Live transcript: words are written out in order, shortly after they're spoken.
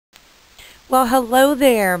Well, hello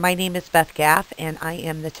there. My name is Beth Gaff, and I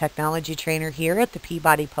am the technology trainer here at the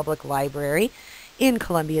Peabody Public Library in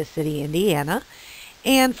Columbia City, Indiana.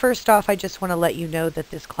 And first off, I just want to let you know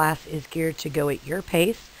that this class is geared to go at your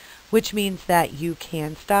pace, which means that you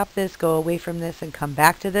can stop this, go away from this, and come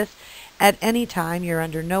back to this at any time. You're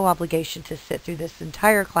under no obligation to sit through this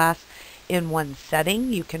entire class in one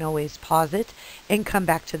setting. You can always pause it and come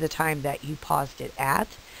back to the time that you paused it at.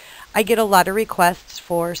 I get a lot of requests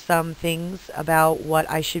for some things about what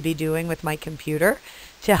I should be doing with my computer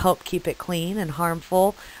to help keep it clean and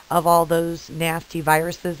harmful of all those nasty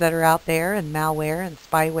viruses that are out there and malware and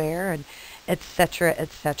spyware and etc.,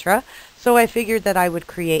 etc. So I figured that I would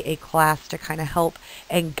create a class to kind of help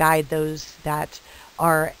and guide those that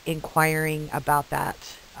are inquiring about that.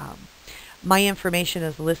 My information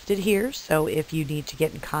is listed here, so if you need to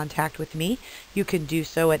get in contact with me, you can do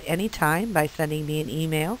so at any time by sending me an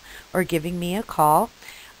email or giving me a call.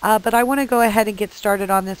 But I want to go ahead and get started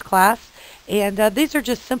on this class, and these are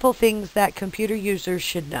just simple things that computer users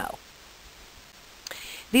should know.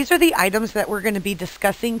 These are the items that we're going to be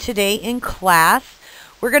discussing today in class.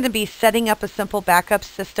 We're going to be setting up a simple backup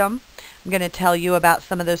system. I'm going to tell you about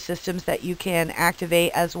some of those systems that you can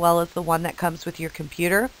activate as well as the one that comes with your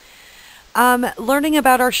computer. Learning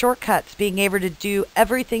about our shortcuts, being able to do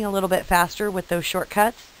everything a little bit faster with those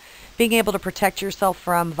shortcuts, being able to protect yourself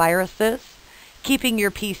from viruses, keeping your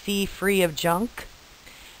PC free of junk,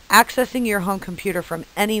 accessing your home computer from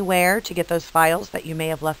anywhere to get those files that you may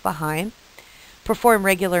have left behind, perform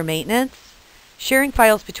regular maintenance, sharing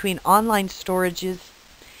files between online storages,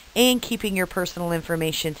 and keeping your personal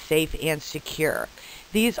information safe and secure.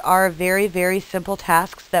 These are very, very simple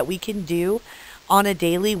tasks that we can do on a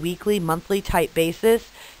daily, weekly, monthly type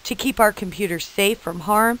basis to keep our computers safe from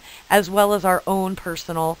harm, as well as our own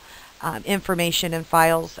personal information and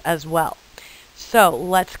files as well. So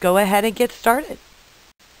let's go ahead and get started.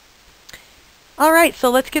 All right, so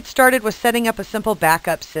let's get started with setting up a simple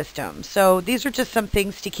backup system. So these are just some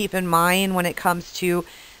things to keep in mind when it comes to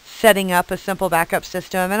setting up a simple backup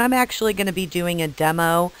system. And I'm actually going to be doing a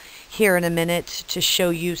demo here in a minute to show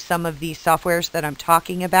you some of the softwares that I'm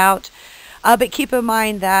talking about. But keep in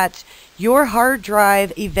mind that your hard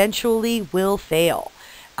drive eventually will fail.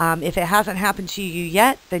 If it hasn't happened to you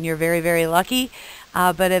yet, then you're very, very lucky.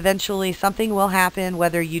 But eventually something will happen,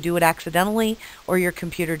 whether you do it accidentally or your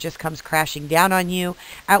computer just comes crashing down on you.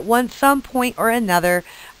 At some point or another,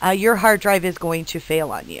 your hard drive is going to fail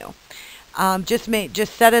on you.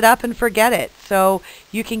 Just set it up and forget it. So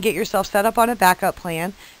you can get yourself set up on a backup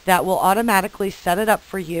plan that will automatically set it up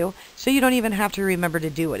for you, so you don't even have to remember to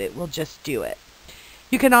do it. It will just do it.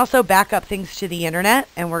 You can also back up things to the internet,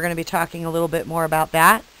 and we're going to be talking a little bit more about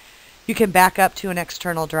that. You can back up to an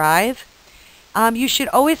external drive. You should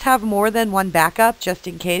always have more than one backup, just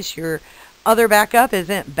in case your other backup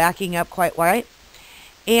isn't backing up quite right.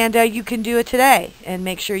 And you can do it today and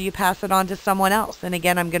make sure you pass it on to someone else. And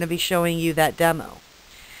again, I'm going to be showing you that demo.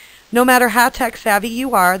 No matter how tech savvy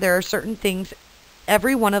you are, there are certain things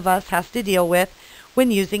every one of us has to deal with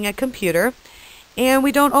when using a computer, and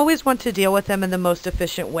we don't always want to deal with them in the most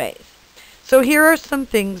efficient ways. So here are some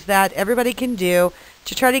things that everybody can do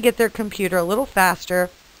to try to get their computer a little faster,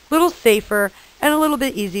 a little safer, and a little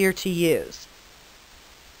bit easier to use.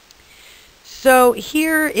 So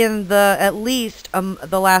here in at least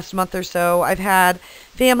the last month or so, I've had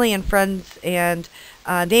family and friends and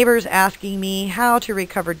neighbors asking me how to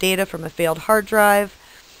recover data from a failed hard drive.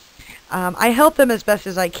 I help them as best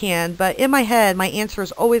as I can, but in my head, my answer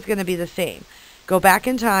is always going to be the same. Go back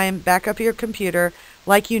in time, back up your computer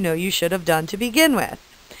like you know you should have done to begin with.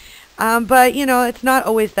 But, it's not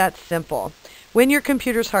always that simple. When your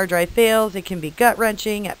computer's hard drive fails, it can be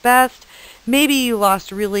gut-wrenching at best. Maybe you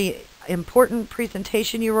lost really important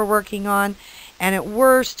presentation you were working on, and at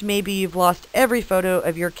worst, maybe you've lost every photo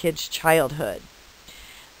of your kid's childhood.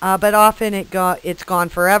 But often it's gone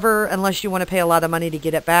forever unless you want to pay a lot of money to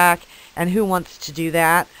get it back, and who wants to do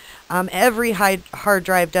that? Every hard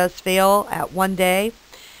drive does fail at one day.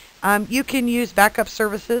 You can use backup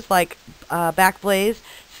services like Backblaze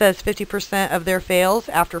says 50% of their fails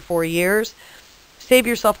after 4 years. Save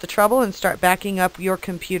yourself the trouble and start backing up your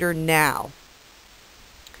computer now.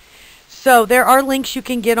 So there are links you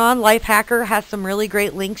can get on. Lifehacker has some really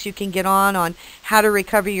great links you can get on how to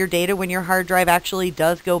recover your data when your hard drive actually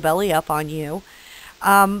does go belly up on you.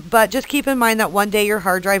 But just keep in mind that one day your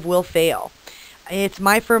hard drive will fail. It's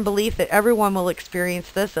my firm belief that everyone will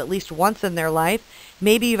experience this at least once in their life.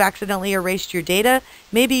 Maybe you've accidentally erased your data,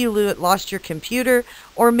 maybe you lost your computer,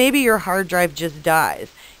 or maybe your hard drive just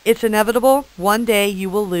dies. It's inevitable. One day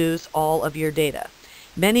you will lose all of your data.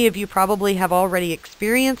 Many of you probably have already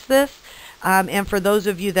experienced this, And for those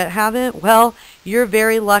of you that haven't, well, you're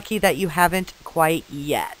very lucky that you haven't quite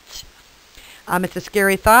yet. It's a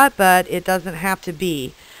scary thought, but it doesn't have to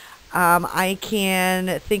be. I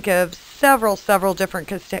can think of several different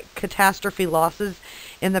catastrophe losses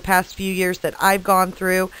in the past few years that I've gone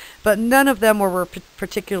through, but none of them were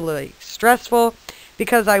particularly stressful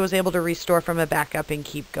because I was able to restore from a backup and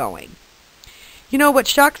keep going. You know, what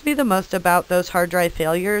shocks me the most about those hard drive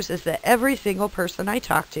failures is that every single person I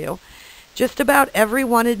talk to, just about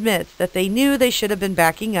everyone admits that they knew they should have been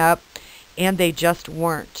backing up and they just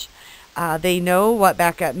weren't. They know what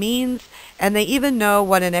backup means, and they even know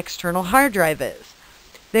what an external hard drive is.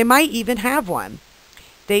 They might even have one.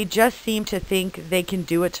 They just seem to think they can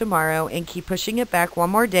do it tomorrow and keep pushing it back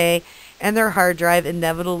one more day, and their hard drive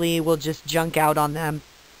inevitably will just junk out on them,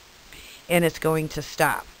 and it's going to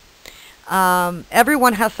stop.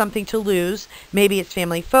 Everyone has something to lose. Maybe it's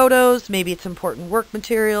family photos, maybe it's important work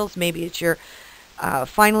materials, maybe it's your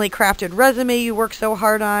finally crafted resume you work so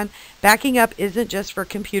hard on. Backing up isn't just for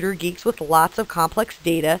computer geeks with lots of complex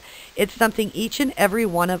data. It's something each and every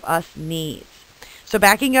one of us needs. So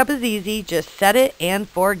backing up is easy. Just set it and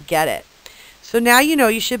forget it. So now you know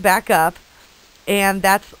you should back up, and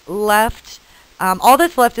that's left. All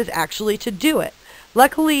that's left is actually to do it.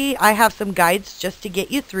 Luckily, I have some guides just to get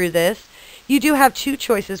you through this. You do have two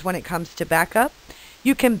choices when it comes to backup.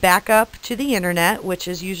 You can back up to the internet, which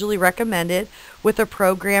is usually recommended, with a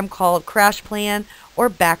program called CrashPlan or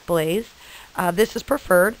Backblaze. This is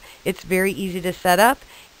preferred. It's very easy to set up,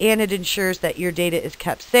 and it ensures that your data is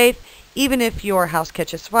kept safe, even if your house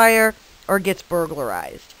catches fire or gets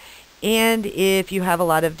burglarized. And if you have a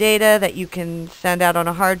lot of data that you can send out on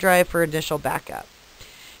a hard drive for initial backup.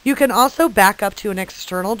 You can also back up to an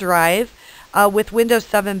external drive with Windows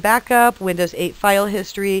 7 backup, Windows 8 file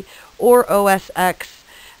history, or OS X.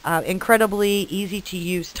 Incredibly easy to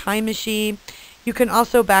use Time Machine. You can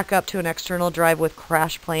also back up to an external drive with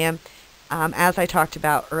CrashPlan, as I talked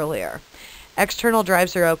about earlier. External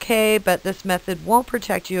drives are okay, but this method won't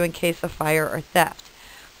protect you in case of fire or theft.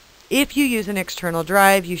 If you use an external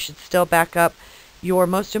drive, you should still back up your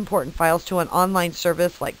most important files to an online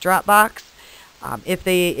service like Dropbox,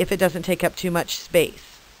 if it doesn't take up too much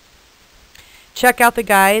space. Check out the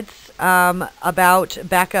guides about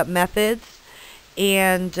backup methods,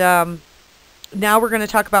 and now we're going to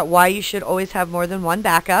talk about why you should always have more than one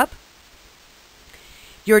backup.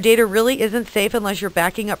 Your data really isn't safe unless you're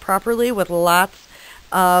backing up properly with lots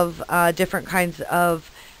of different kinds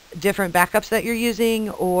of different backups that you're using,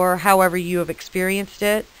 or however you have experienced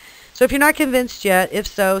it. So if you're not convinced yet, if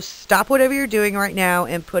so, stop whatever you're doing right now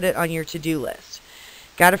and put it on your to-do list.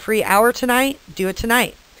 Got a free hour tonight? Do it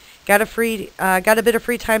tonight. Got a bit of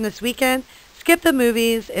free time this weekend? Skip the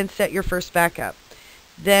movies and set your first backup.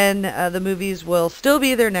 Then the movies will still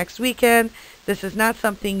be there next weekend. This is not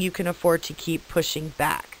something you can afford to keep pushing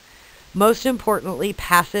back. Most importantly,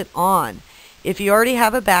 pass it on. If you already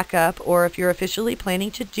have a backup, or if you're officially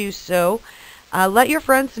planning to do so, let your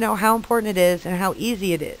friends know how important it is and how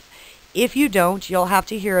easy it is. If you don't, you'll have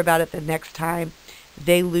to hear about it the next time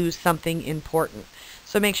they lose something important.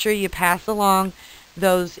 So make sure you pass along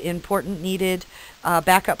those important needed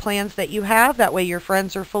backup plans that you have. That way your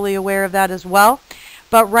friends are fully aware of that as well.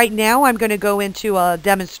 But right now I'm going to go into a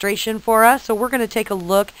demonstration for us. So we're going to take a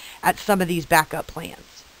look at some of these backup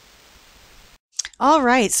plans. All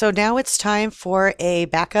right, so now it's time for a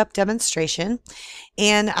backup demonstration.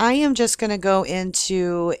 And I am just going to go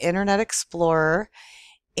into Internet Explorer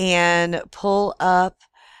and pull up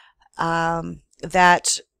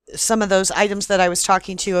some of those items that I was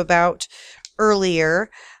talking to you about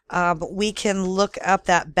earlier. We can look up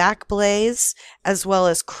that Backblaze as well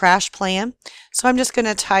as CrashPlan. So I'm just going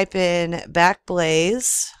to type in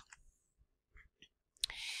Backblaze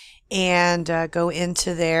and go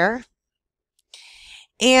into there.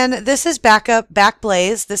 And this is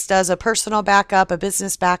Backblaze. This does a personal backup, a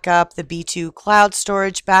business backup, the B2 cloud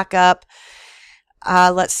storage backup.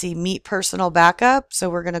 Let's see, Meet personal backup.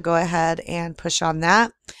 So we're going to go ahead and push on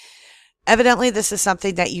that. Evidently, this is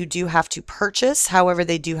something that you do have to purchase. However,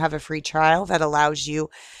 they do have a free trial that allows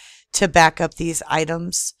you to back up these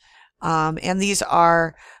items. And these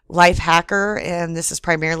are Lifehacker, and this is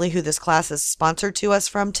primarily who this class is sponsored to us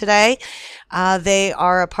from today. They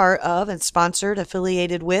are a part of and sponsored,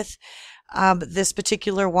 affiliated with this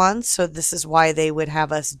particular one. So this is why they would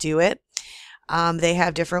have us do it. They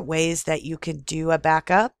have different ways that you can do a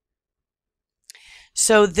backup.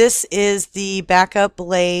 So this is the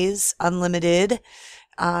Backblaze Unlimited.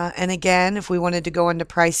 And again, if we wanted to go into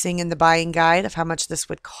pricing in the buying guide of how much this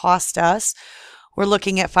would cost us, we're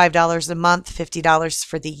looking at $5 a month, $50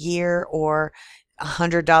 for the year, or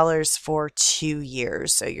 $100 for 2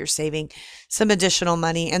 years. So you're saving some additional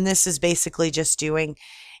money. And this is basically just doing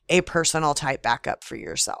a personal type backup for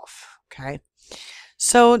yourself. Okay.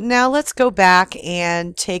 So now let's go back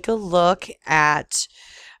and take a look at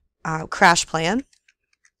CrashPlan.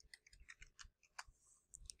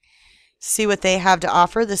 See what they have to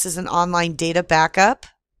offer. This is an online data backup.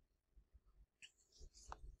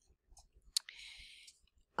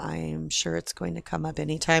 I'm sure it's going to come up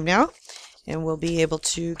anytime now, and we'll be able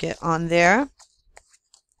to get on there.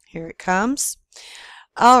 Here it comes.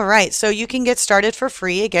 All right, so you can get started for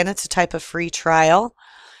free. Again, it's a type of free trial.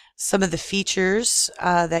 Some of the features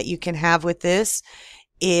that you can have with this,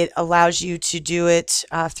 it allows you to do it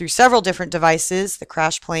through several different devices, the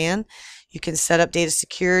CrashPlan. You can set up data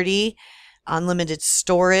security, unlimited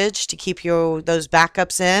storage to keep those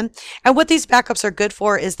backups in. And what these backups are good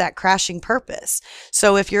for is that crashing purpose.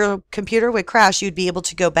 So if your computer would crash, you'd be able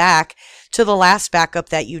to go back to the last backup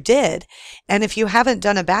that you did. And if you haven't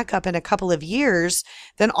done a backup in a couple of years,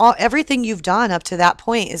 then everything you've done up to that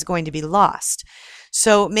point is going to be lost.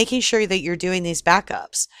 So making sure that you're doing these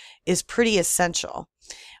backups is pretty essential.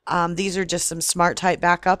 These are just some smart type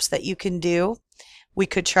backups that you can do. We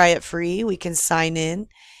could try it free. We can sign in.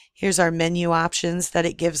 Here's our menu options that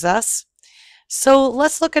it gives us. So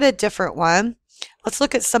let's look at a different one. Let's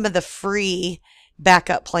look at some of the free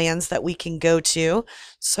backup plans that we can go to.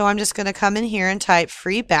 So I'm just going to come in here and type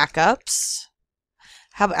free backups.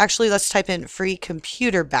 Actually, let's type in free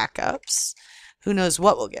computer backups. Who knows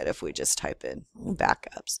what we'll get if we just type in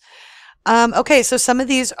backups. Okay, so some of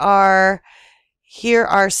these are, here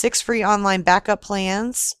are 6 free online backup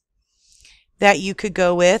plans that you could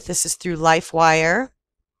go with. This is through LifeWire.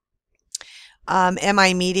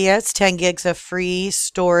 MI Media, it's 10 gigs of free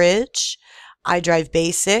storage. iDrive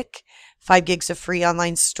Basic, 5 gigs of free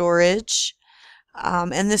online storage.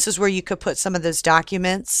 And this is where you could put some of those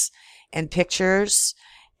documents and pictures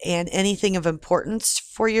and anything of importance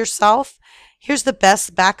for yourself. Here's the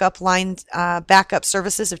best backup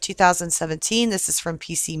services of 2017. This is from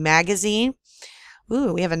PC Magazine.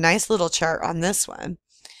 Ooh, we have a nice little chart on this one.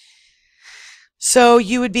 So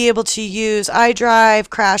you would be able to use iDrive,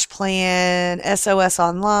 CrashPlan, SOS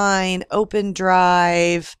Online,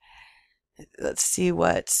 OpenDrive. Let's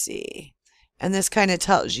see. And this kind of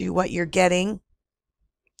tells you what you're getting.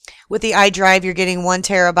 With the iDrive, you're getting 1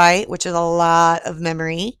 terabyte, which is a lot of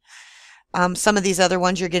memory. Some of these other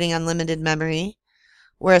ones, you're getting unlimited memory,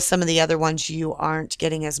 whereas some of the other ones, you aren't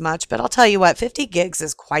getting as much. But I'll tell you what, 50 gigs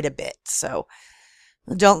is quite a bit. So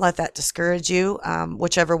don't let that discourage you.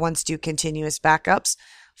 Whichever ones do continuous backups,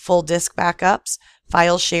 full disk backups,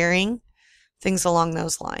 file sharing, things along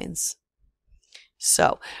those lines.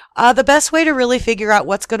 So the best way to really figure out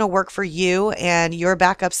what's going to work for you and your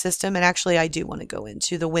backup system, and actually I do want to go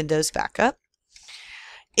into the Windows backup,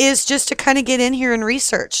 is just to kind of get in here and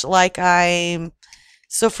research.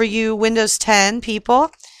 So for you Windows 10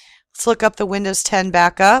 people, let's look up the Windows 10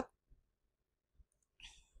 backup.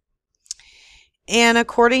 And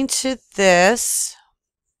according to this,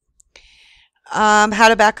 how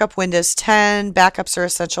to back up Windows 10, backups are an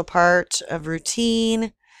essential part of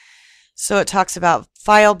routine. So it talks about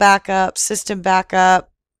file backup, system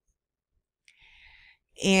backup.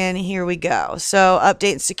 And here we go. So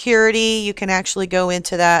update and security, you can actually go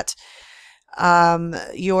into that,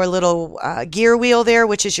 your little gear wheel there,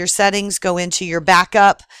 which is your settings, go into your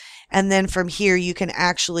backup. And then from here, you can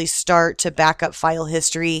actually start to back up file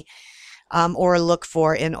history or look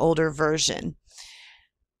for an older version.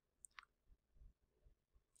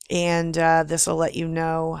 And this will let you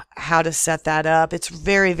know how to set that up. It's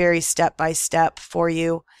very, very step by step for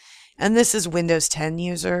you. And this is Windows 10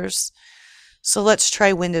 users. So let's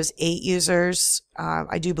try Windows 8 users.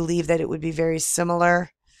 I do believe that it would be very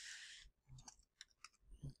similar.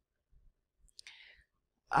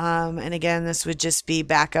 And again, this would just be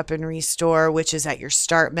backup and restore, which is at your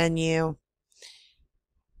start menu.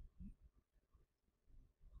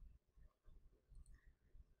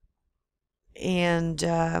 And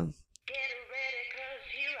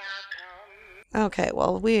okay,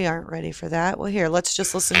 well, we aren't ready for that. Well, here, let's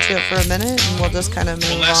just listen to it for a minute, and we'll just kind of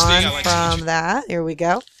move on from that. Here we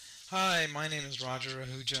go. Hi, my name is Roger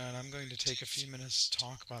Ahuja, and I'm going to take a few minutes to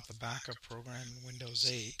talk about the backup program in Windows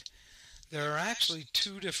 8. There are actually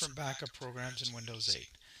 2 different backup programs in Windows 8.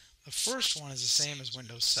 The first one is the same as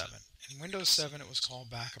Windows 7. In Windows 7, it was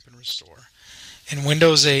called Backup and Restore. In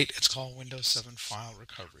Windows 8, it's called Windows 7 File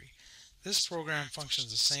Recovery. This program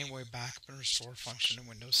functions the same way Backup and Restore function in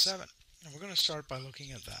Windows 7. And we're going to start by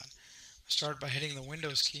looking at that. Start by hitting the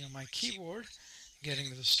Windows key on my keyboard, getting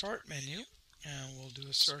to the Start menu, and we'll do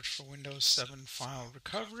a search for Windows 7 File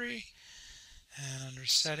Recovery. And under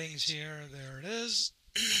settings here, there it is.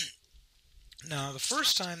 Now, the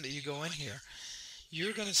first time that you go in here,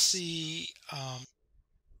 you're going to see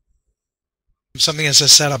something that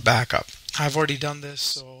says setup backup. I've already done this,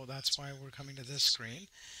 so that's why we're coming to this screen.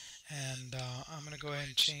 And I'm going to go ahead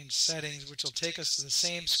and change settings, which will take us to the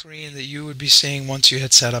same screen that you would be seeing once you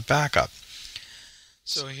hit setup backup.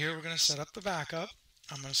 So here we're going to set up the backup.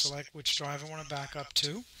 I'm going to select which drive I want to back up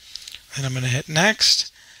to. And I'm going to hit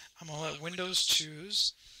next. I'm going to let Windows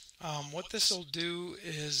choose. What this will do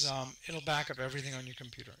is it'll back up everything on your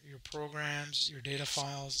computer. Your programs, your data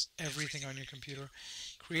files, everything on your computer.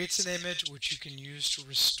 Creates an image which you can use to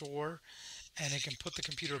restore, and it can put the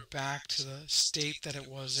computer back to the state that it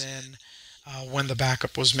was in when the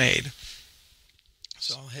backup was made.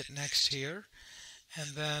 So I'll hit next here.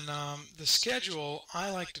 And then the schedule,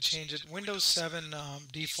 I like to change it. Windows 7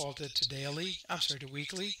 defaulted to to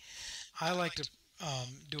weekly. I like to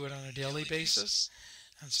do it on a daily basis.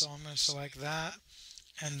 And so I'm going to select that.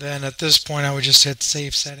 And then at this point, I would just hit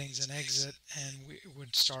Save Settings and Exit, and we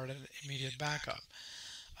would start an immediate backup.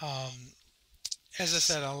 As I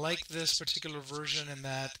said, I like this particular version in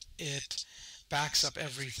that it backs up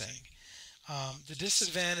everything. The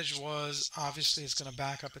disadvantage was obviously it's going to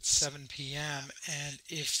back up at 7 p.m. and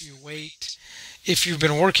if you've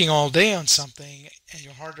been working all day on something and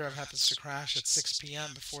your hard drive happens to crash at 6 p.m.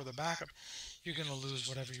 before the backup, you're going to lose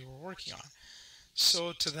whatever you were working on.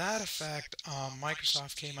 So to that effect,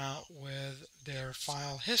 Microsoft came out with their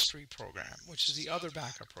File History program, which is the other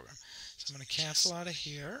backup program. So I'm going to cancel out of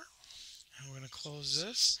here, and we're going to close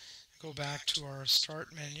this, go back to our Start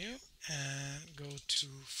menu, and go to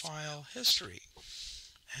File History.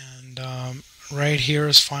 And right here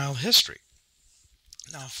is File History.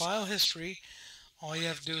 Now, File History, all you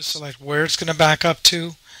have to do is select where it's going to back up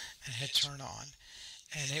to and hit Turn On.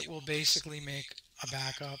 And it will basically make a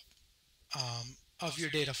backup of your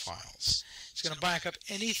data files. It's going to back up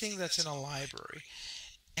anything that's in a library,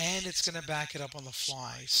 and it's going to back it up on the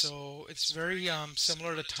fly. So it's very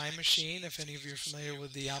similar to Time Machine, if any of you are familiar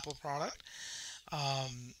with the Apple product.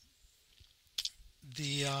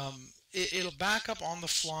 It'll back up on the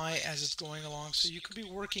fly as it's going along, so you could be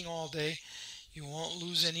working all day. You won't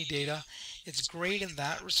lose any data. It's great in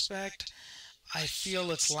that respect. I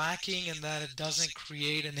feel it's lacking in that it doesn't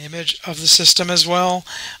create an image of the system as well.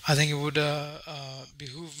 I think it would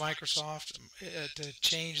behoove Microsoft to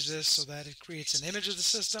change this so that it creates an image of the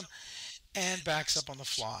system and backs up on the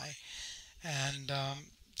fly. And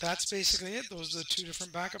that's basically it. Those are the two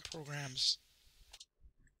different backup programs.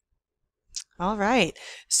 All right.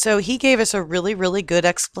 So he gave us a really, really good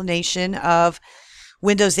explanation of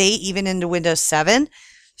Windows 8, even into Windows 7.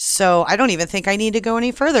 So I don't even think I need to go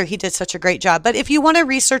any further. He did such a great job. But if you want to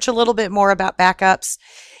research a little bit more about backups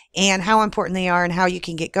and how important they are and how you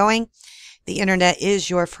can get going, the internet is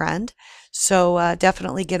your friend. So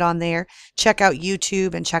definitely get on there, check out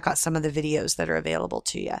YouTube, and check out some of the videos that are available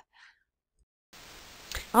to you.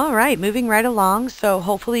 All right, moving right along. So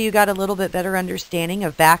hopefully you got a little bit better understanding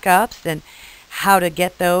of backups and how to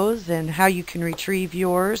get those and how you can retrieve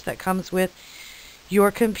yours that comes with your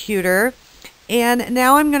computer. And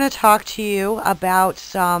now I'm going to talk to you about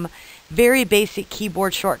some very basic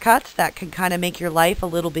keyboard shortcuts that can kind of make your life a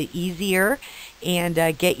little bit easier and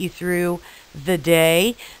get you through the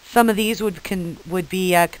day. Some of these would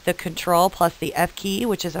be the Control plus the F key,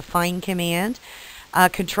 which is a find command.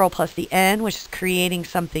 Control plus the N, which is creating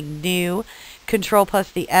something new. Control plus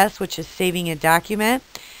the S, which is saving a document.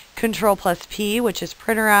 Control plus P, which is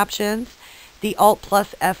printer options. The Alt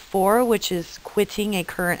plus F4, which is quitting a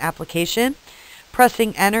current application.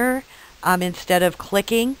 Pressing Enter instead of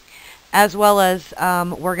clicking, as well as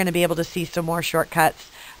we're going to be able to see some more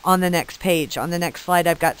shortcuts on the next page. On the next slide,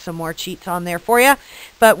 I've got some more cheats on there for you,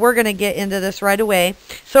 but we're going to get into this right away.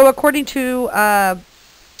 So according to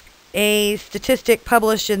a statistic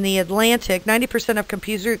published in The Atlantic, 90% of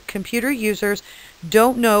computer users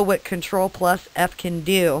don't know what Control plus F can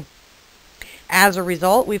do. As a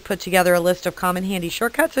result, we've put together a list of common handy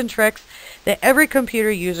shortcuts and tricks that every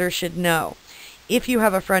computer user should know. If you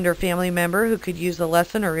have a friend or family member who could use a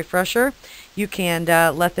lesson or refresher, you can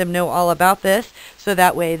let them know all about this so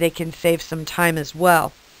that way they can save some time as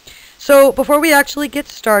well. So before we actually get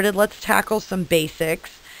started, let's tackle some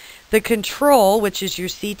basics. The Control, which is your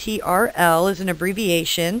CTRL, is an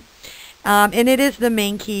abbreviation, and it is the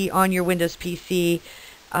main key on your Windows PC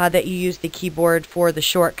that you use the keyboard for the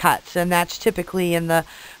shortcuts, and that's typically in the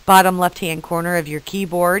bottom left-hand corner of your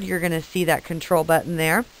keyboard. You're going to see that Control button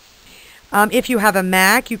there. If you have a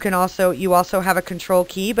Mac, you also have a Control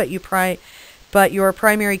key, but your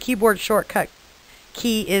primary keyboard shortcut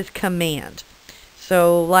key is Command.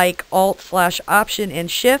 So like Alt/Option and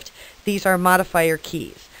Shift, these are modifier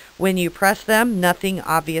keys. When you press them, nothing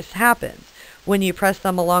obvious happens. When you press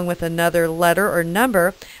them along with another letter or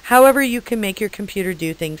number, however, you can make your computer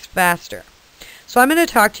do things faster. So I'm going to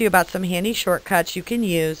talk to you about some handy shortcuts you can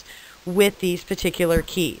use with these particular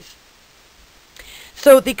keys.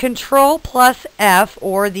 So the Control plus F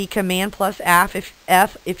or the Command plus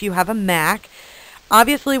F if you have a Mac,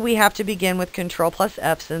 obviously we have to begin with Control plus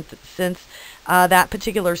F since that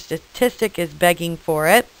particular statistic is begging for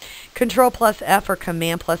it. Control plus F or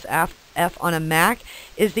Command plus F on a Mac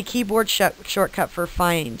is the keyboard shortcut for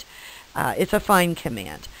find. It's a find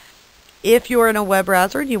command. If you're in a web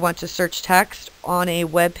browser and you want to search text on a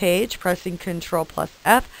web page, pressing Control plus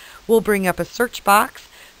F will bring up a search box.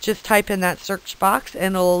 Just type in that search box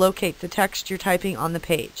and it'll locate the text you're typing on the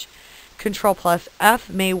page. Control plus F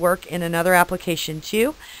may work in another application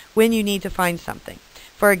too when you need to find something.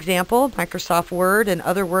 For example, Microsoft Word and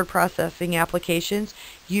other word processing applications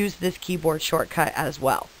use this keyboard shortcut as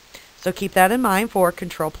well. So keep that in mind for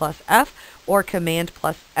Control plus F or Command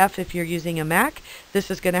plus F if you're using a Mac.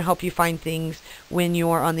 This is going to help you find things when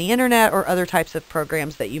you're on the internet or other types of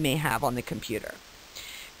programs that you may have on the computer.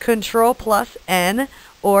 Control plus N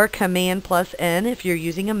or Command plus N if you're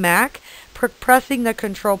using a Mac. Pressing the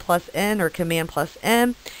Control plus N or Command plus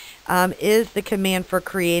N is the command for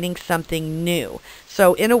creating something new.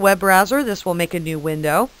 So in a web browser, this will make a new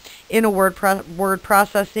window. In a word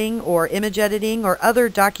processing or image editing or other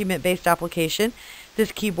document-based application,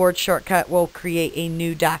 this keyboard shortcut will create a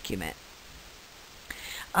new document.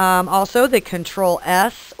 Also, the Control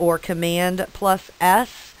S or Command plus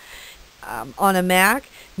S on a Mac.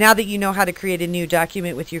 Now that you know how to create a new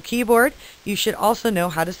document with your keyboard, you should also know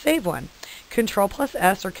how to save one. Control plus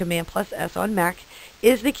S or Command plus S on Mac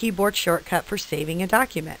is the keyboard shortcut for saving a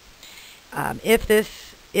document. If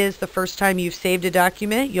this is the first time you've saved a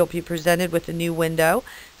document, you'll be presented with a new window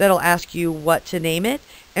that'll ask you what to name it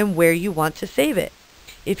and where you want to save it.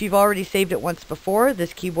 If you've already saved it once before,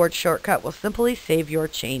 this keyboard shortcut will simply save your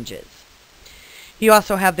changes. You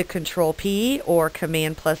also have the Control P or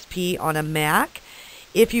Command plus P on a Mac.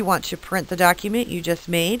 If you want to print the document you just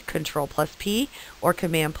made, Control plus P or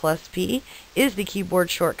Command plus P is the keyboard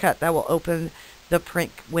shortcut that will open the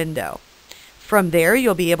print window. From there,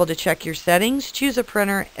 you'll be able to check your settings, choose a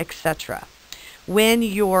printer, etc. When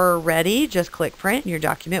you're ready, just click print and your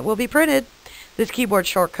document will be printed. This keyboard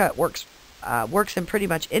shortcut works in pretty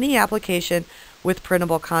much any application with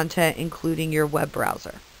printable content, including your web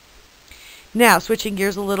browser. Now, switching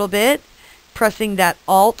gears a little bit, pressing that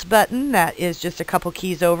Alt button, that is just a couple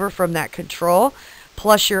keys over from that Control,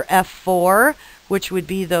 plus your F4, which would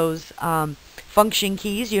be those function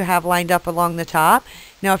keys you have lined up along the top.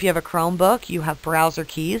 Now, if you have a Chromebook, you have browser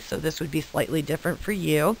keys, so this would be slightly different for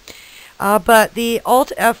you. But the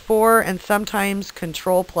Alt F4 and sometimes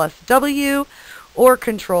Control plus W or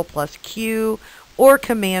Control plus Q or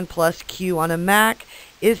Command plus Q on a Mac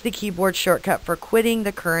is the keyboard shortcut for quitting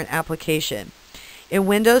the current application. In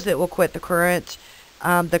Windows, it will quit the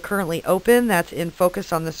currently open that's in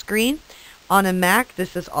focus on the screen. On a Mac,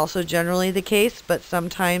 this is also generally the case, but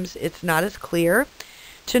sometimes it's not as clear.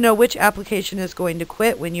 To know which application is going to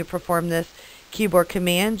quit when you perform this keyboard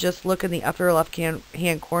command, just look in the upper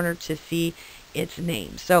left-hand corner to see its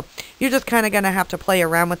name. So you're just kind of going to have to play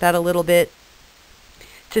around with that a little bit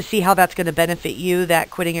to see how that's going to benefit you,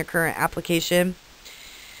 that quitting a current application.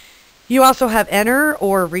 You also have Enter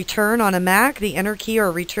or Return on a Mac. The Enter key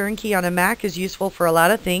or Return key on a Mac is useful for a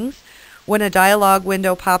lot of things. When a dialog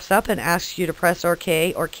window pops up and asks you to press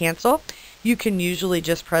OK or cancel, you can usually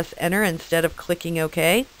just press Enter instead of clicking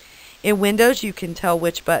OK. In Windows, you can tell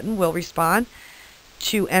which button will respond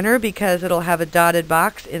to Enter because it'll have a dotted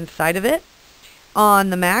box inside of it.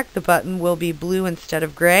 On the Mac, the button will be blue instead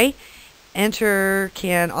of gray. Enter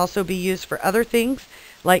can also be used for other things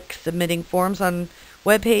like submitting forms on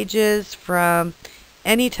web pages from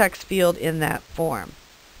any text field in that form.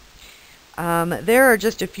 There are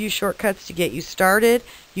just a few shortcuts to get you started.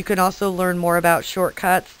 You can also learn more about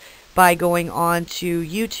shortcuts by going on to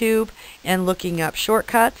YouTube and looking up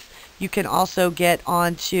shortcuts. You can also get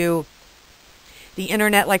onto the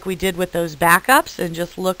internet like we did with those backups and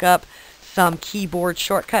just look up some keyboard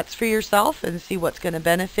shortcuts for yourself and see what's going to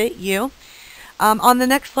benefit you. On the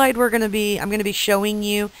next slide, I'm going to be showing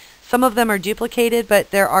you, some of them are duplicated, but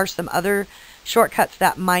there are some other shortcuts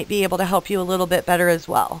that might be able to help you a little bit better as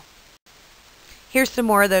well. Here's some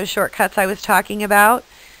more of those shortcuts I was talking about.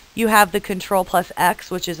 You have the Control plus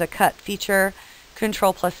X, which is a cut feature,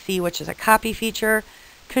 Control plus C, which is a copy feature,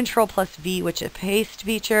 Control plus V, which is a paste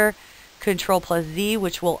feature, Control plus Z,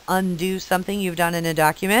 which will undo something you've done in a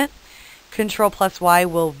document, Control plus Y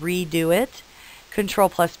will redo it. Control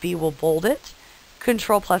plus B will bold it.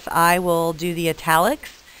 Control plus I will do the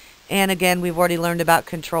italics. And again, we've already learned about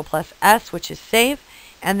Control plus S, which is save.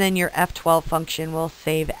 And then your F12 function will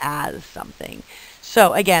save as something.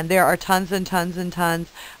 So again, there are tons and tons and tons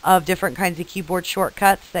of different kinds of keyboard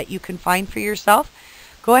shortcuts that you can find for yourself.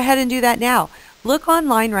 Go ahead and do that now. Look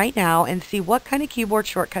online right now and see what kind of keyboard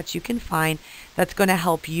shortcuts you can find that's going to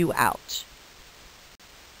help you out.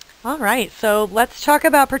 All right, so let's talk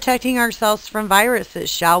about protecting ourselves from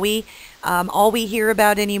viruses, shall we? All we hear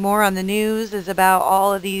about anymore on the news is about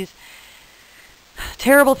all of these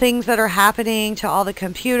terrible things that are happening to all the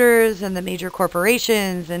computers and the major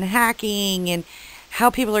corporations and hacking and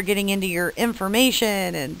how people are getting into your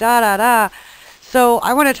information and da-da-da. So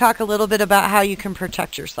I want to talk a little bit about how you can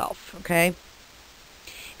protect yourself, okay?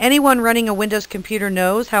 Anyone running a Windows computer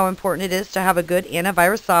knows how important it is to have a good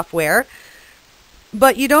antivirus software,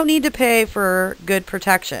 but you don't need to pay for good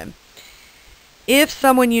protection. If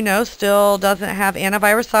someone you know still doesn't have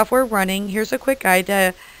antivirus software running, here's a quick guide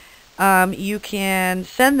to you can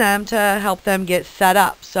send them to help them get set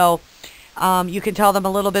up. So you can tell them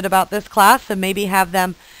a little bit about this class and maybe have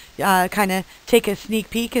them kind of take a sneak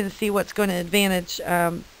peek and see what's going to advantage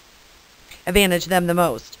them the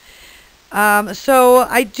most. So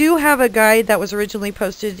I do have a guide that was originally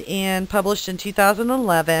posted and published in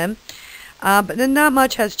 2011, but then not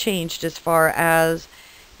much has changed as far as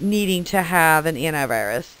needing to have an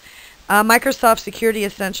antivirus. Microsoft Security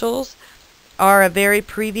Essentials are a very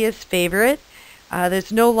previous favorite.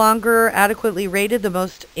 That's no longer adequately rated the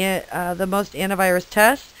most antivirus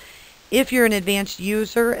tests. If you're an advanced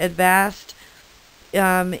user, Avast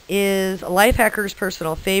is Lifehacker's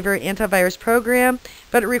personal favorite antivirus program,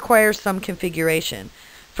 but it requires some configuration.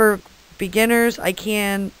 For beginners, I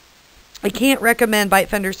can't recommend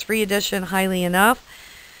Bitefender's free edition highly enough.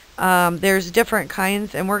 There's different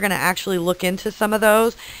kinds, and we're going to actually look into some of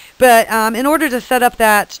those. But in order to set up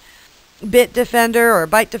that Bitdefender or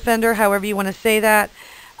Bitedefender, however you want to say that,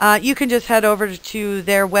 you can just head over to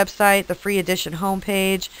their website, the free edition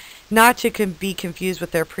homepage, not to be confused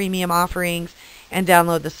with their premium offerings, and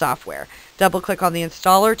download the software. Double-click on the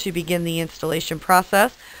installer to begin the installation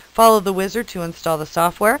process. Follow the wizard to install the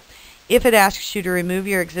software. If it asks you to remove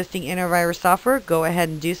your existing antivirus software, go ahead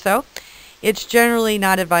and do so. It's generally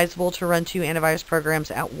not advisable to run 2 antivirus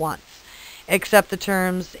programs at once. Accept the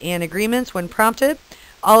terms and agreements when prompted.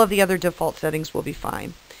 All of the other default settings will be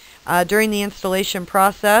fine. During the installation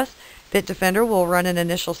process, Bitdefender will run an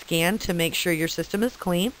initial scan to make sure your system is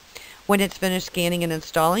clean. When it's finished scanning and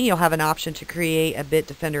installing, you'll have an option to create a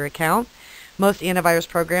Bitdefender account. Most antivirus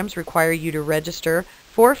programs require you to register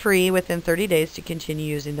for free within 30 days to continue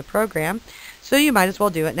using the program, so you might as well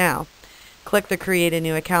do it now. Click the Create a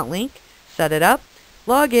New Account link, set it up,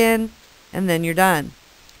 log in, and then you're done.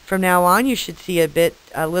 From now on, you should see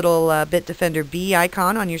a little Bitdefender B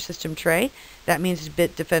icon on your system tray. That means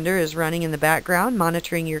Bitdefender is running in the background,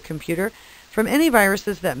 monitoring your computer from any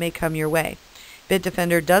viruses that may come your way.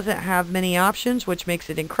 Bitdefender doesn't have many options, which makes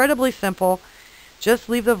it incredibly simple. Just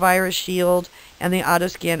leave the virus shield and the auto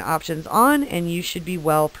scan options on, and you should be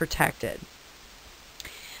well protected.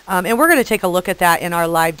 And we're going to take a look at that in our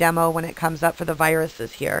live demo when it comes up for the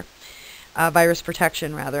viruses here. Virus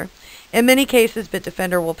protection, rather. In many cases,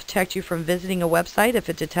 Bitdefender will protect you from visiting a website if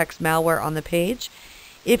it detects malware on the page.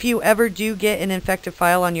 If you ever do get an infected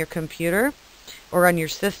file on your computer or on your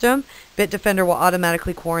system, Bitdefender will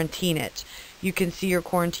automatically quarantine it. You can see your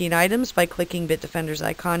quarantine items by clicking Bitdefender's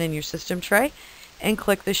icon in your system tray and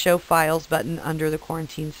click the Show Files button under the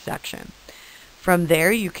Quarantine section. From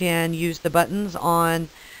there, you can use the buttons on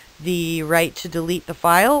the right to delete the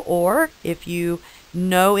file, or if you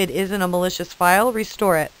know it isn't a malicious file,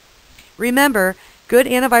 restore it. Remember, good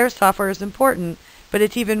antivirus software is important, but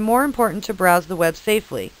it's even more important to browse the web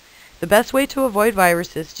safely. The best way to avoid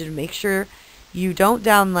viruses is to make sure you don't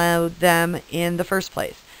download them in the first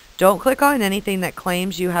place. Don't click on anything that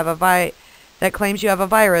claims you have a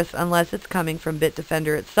virus unless it's coming from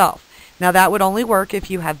Bitdefender itself. Now that would only work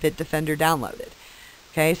if you have Bitdefender downloaded.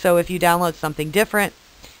 Okay, so if you download something different,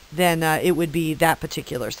 then it would be that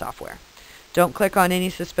particular software. Don't click on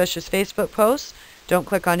any suspicious Facebook posts. Don't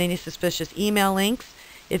click on any suspicious email links.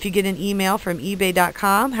 If you get an email from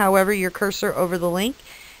eBay.com, hover your cursor over the link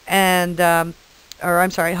and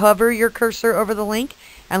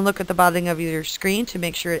look at the bottom of your screen to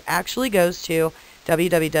make sure it actually goes to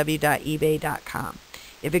www.ebay.com.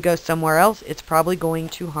 If it goes somewhere else, it's probably going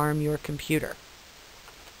to harm your computer.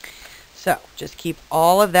 So just keep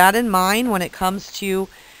all of that in mind when it comes to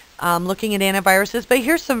looking at antiviruses. But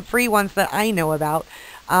here's some free ones that I know about.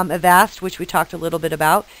 Avast, which we talked a little bit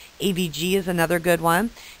about. AVG is another good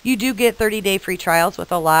one. You do get 30-day free trials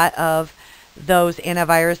with a lot of those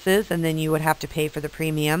antiviruses, and then you would have to pay for the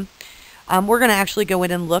premium. We're going to actually go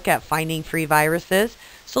in and look at finding free viruses.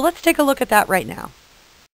 So let's take a look at that right now.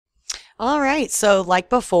 All right, so like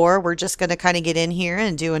before, we're just going to kind of get in here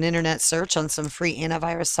and do an internet search on some free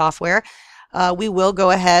antivirus software. We will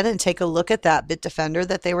go ahead and take a look at that Bitdefender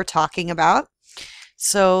that they were talking about.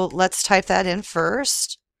 So let's type that in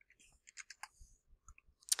first.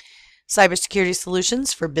 Cybersecurity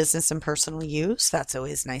solutions for business and personal use. That's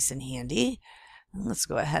always nice and handy. Let's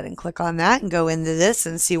go ahead and click on that and go into this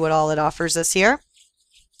and see what all it offers us here.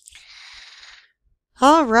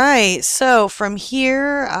 All right, so from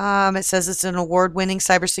here, it says it's an award-winning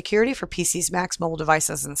cybersecurity for PCs, Macs, mobile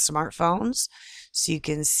devices, and smartphones. So you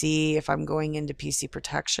can see if I'm going into PC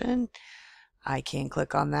protection, I can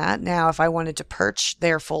click on that. Now, if I wanted to purchase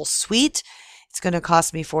their full suite, it's going to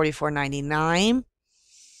cost me $44.99.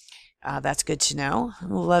 That's good to know.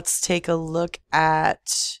 Let's take a look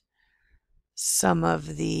at some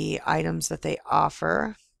of the items that they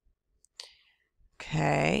offer.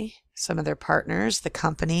 Okay, some of their partners, the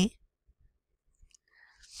company.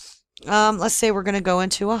 Let's say we're going to go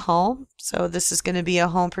into a home. So this is going to be a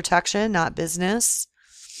home protection, not business.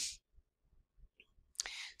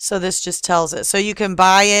 So this just tells it. So you can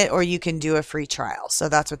buy it or you can do a free trial. So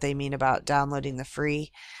that's what they mean about downloading the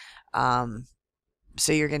free.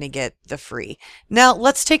 So you're going to get the free. Now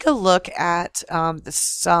let's take a look at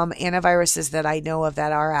some antiviruses that I know of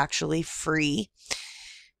that are actually free.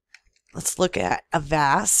 Let's look at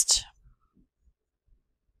Avast.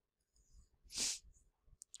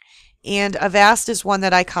 And Avast is one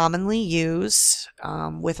that I commonly use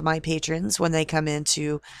with my patrons when they come in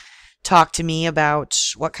to talk to me about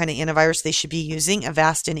what kind of antivirus they should be using.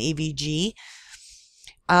 Avast and AVG.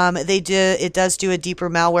 It does do a deeper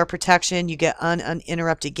malware protection. You get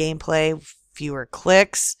uninterrupted gameplay, fewer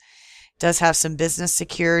clicks. It does have some business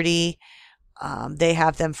security. They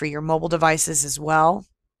have them for your mobile devices as well.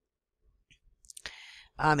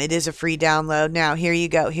 It is a free download. Now, here you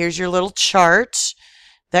go. Here's your little chart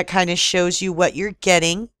that kind of shows you what you're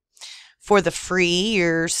getting. For the free,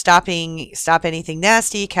 you're stop anything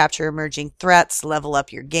nasty, capture emerging threats, level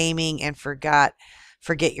up your gaming, and forget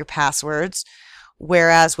your passwords.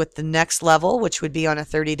 Whereas with the next level, which would be on a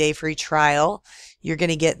 30-day free trial, you're going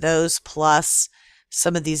to get those plus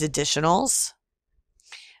some of these additionals,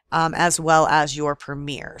 as well as your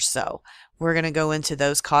Premier. So we're going to go into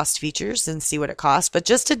those cost features and see what it costs. But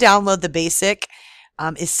just to download the basic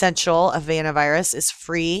essential of antivirus is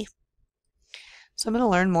free. So I'm going to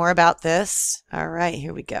learn more about this. All right,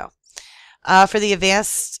 here we go. For the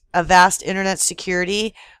Avast Internet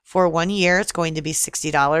Security for 1 year, it's going to be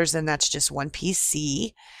 $60, and that's just one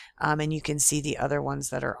PC. And you can see the other ones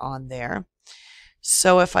that are on there.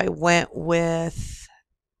 So if I went with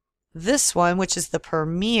this one, which is the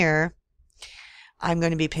Premier, I'm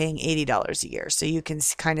going to be paying $80 a year. So you can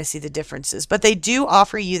kind of see the differences. But they do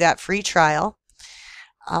offer you that free trial.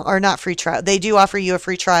 Or not free trial. They do offer you a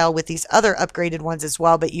free trial with these other upgraded ones as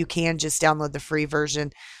well, but you can just download the free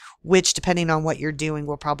version, which depending on what you're doing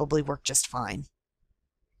will probably work just fine.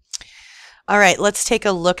 All right, let's take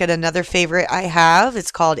a look at another favorite I have.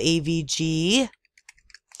 It's called AVG.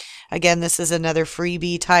 Again, this is another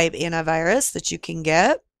freebie type antivirus that you can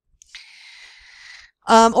get.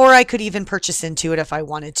 Or I could even purchase into it if I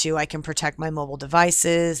wanted to. I can protect my mobile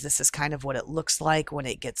devices. This is kind of what it looks like when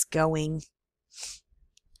it gets going.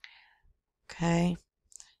 Okay.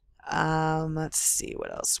 Let's see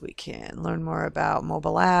what else we can learn more about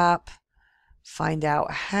mobile app, find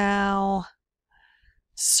out how,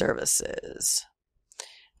 services.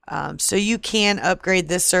 So you can upgrade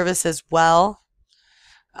this service as well,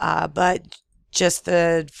 but just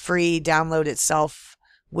the free download itself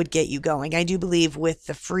would get you going. I do believe with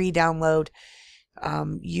the free download,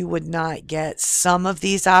 you would not get some of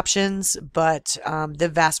these options, but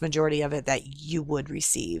the vast majority of it that you would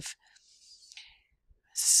receive.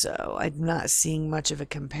 So I'm not seeing much of a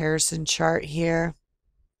comparison chart here.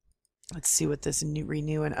 Let's see what this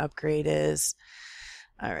renew and upgrade is.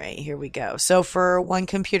 All right, here we go. So for one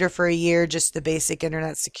computer for a year, just the basic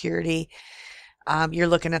internet security, you're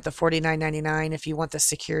looking at the $49.99. If you want the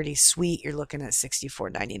security suite, you're looking at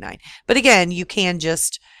 $64.99. But again, you can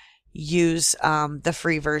just use the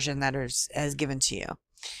free version that is given to you.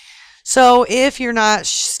 So if you're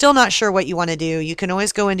still not sure what you want to do, you can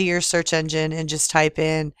always go into your search engine and just type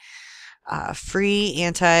in free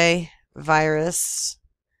antivirus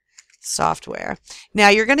software. Now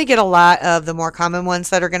you're going to get a lot of the more common ones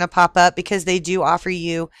that are going to pop up because they do offer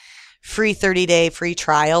you free 30-day free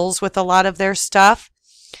trials with a lot of their stuff.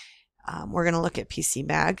 We're going to look at PC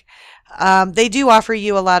Mag. They do offer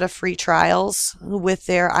you a lot of free trials with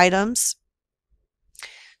their items.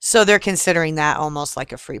 So they're considering that almost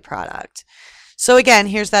like a free product. So again,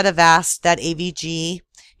 here's that Avast, that AVG.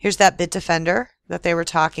 Here's that Bitdefender that they were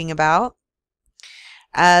talking about,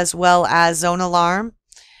 as well as Zone Alarm.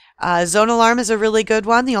 Zone Alarm is a really good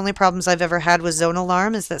one. The only problems I've ever had with Zone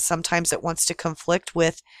Alarm is that sometimes it wants to conflict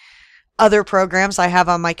with other programs I have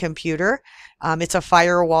on my computer. It's a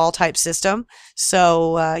firewall type system,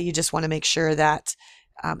 so you just want to make sure that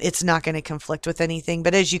it's not going to conflict with anything.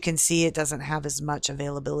 But as you can see, it doesn't have as much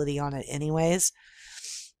availability on it anyways.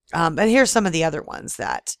 But here's some of the other ones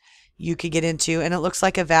that you could get into, and it looks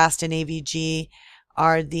like Avast and AVG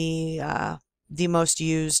are the most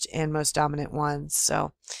used and most dominant ones.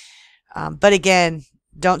 So, but again,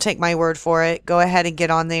 don't take my word for it. Go ahead and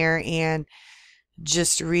get on there and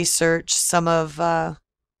just research some of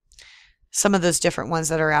those different ones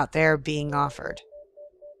that are out there being offered.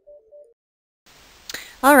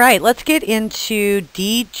 All right, let's get into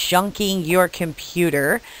de-junking your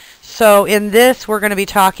computer. So in this, we're going to be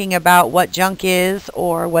talking about what junk is,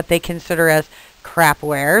 or what they consider as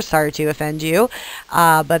crapware. Sorry to offend you,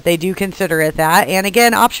 but they do consider it that. And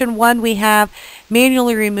again, option 1, we have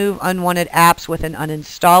manually remove unwanted apps with an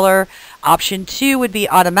uninstaller. Option 2 would be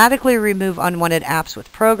automatically remove unwanted apps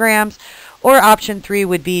with programs. Or option 3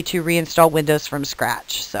 would be to reinstall Windows from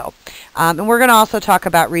scratch. So, and we're going to also talk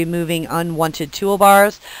about removing unwanted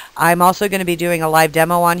toolbars. I'm also going to be doing a live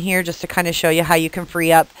demo on here just to kind of show you how you can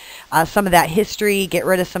free up some of that history, get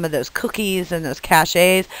rid of some of those cookies and those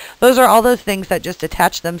caches. Those are all those things that just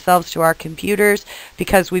attach themselves to our computers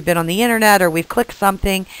because we've been on the internet or we've clicked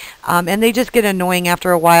something, and they just get annoying after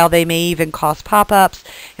a while. They may even cause pop-ups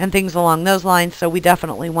and things along those lines, so we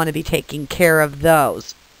definitely want to be taking care of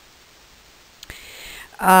those.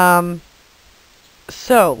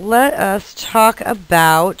 So let us talk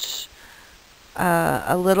about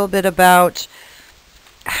a little bit about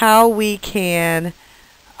how we can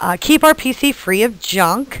keep our PC free of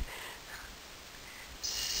junk.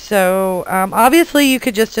 So obviously you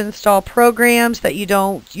could just install programs that you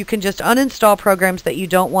can just uninstall programs that you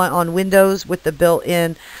don't want on Windows with the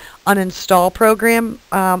built-in uninstall program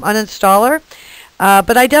uninstaller.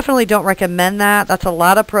 But I definitely don't recommend that. That's a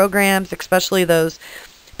lot of programs, especially those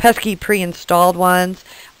pesky pre-installed ones.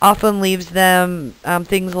 Often leaves them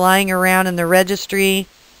things lying around in the registry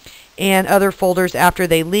and other folders after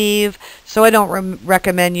they leave. So I don't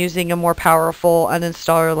recommend using a more powerful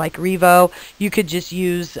uninstaller like Revo. You could just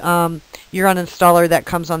use your uninstaller that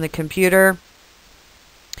comes on the computer.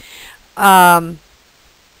 Now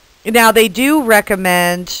they do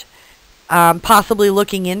recommend possibly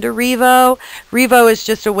looking into Revo. Revo is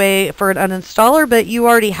just a way for an uninstaller, but you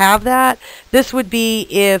already have that. This would be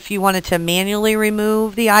if you wanted to manually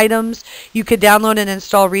remove the items. You could download and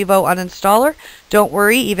install Revo uninstaller. Don't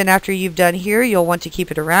worry, even after you've done here, you'll want to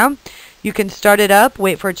keep it around. You can start it up,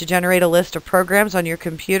 wait for it to generate a list of programs on your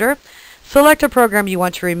computer. Select a program you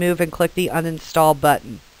want to remove and click the uninstall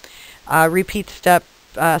button. Repeat step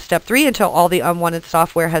 3 until all the unwanted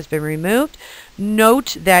software has been removed.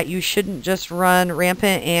 Note that you shouldn't just run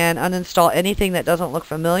rampant and uninstall anything that doesn't look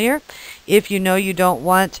familiar. If you know you don't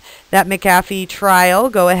want that McAfee trial,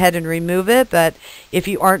 go ahead and remove it. But if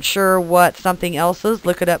you aren't sure what something else is,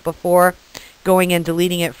 look it up before going and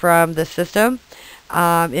deleting it from the system.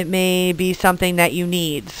 It may be something that you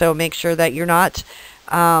need, so make sure that you're not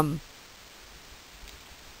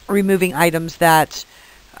removing items that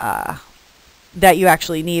you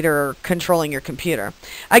actually need or controlling your computer.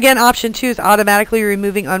 Again, option 2 is automatically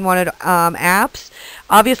removing unwanted apps.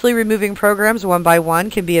 Obviously, removing programs one by one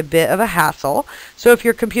can be a bit of a hassle. So if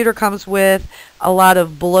your computer comes with a lot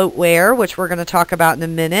of bloatware, which we're going to talk about in a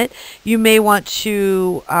minute, you may want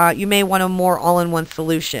a more all-in-one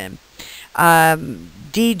solution.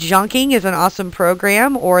 De-junking is an awesome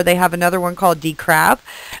program, or they have another one called Decrab.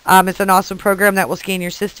 It's an awesome program that will scan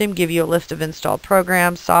your system, give you a list of installed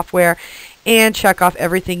programs, software, and check off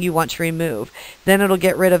everything you want to remove. Then it'll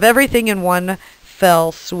get rid of everything in one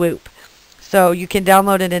fell swoop. So you can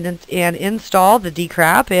download it and install the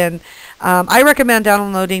Decrab, and I recommend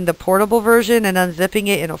downloading the portable version and unzipping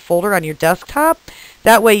it in a folder on your desktop.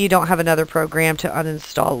 That way you don't have another program to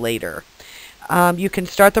uninstall later. You can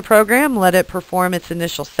start the program, let it perform its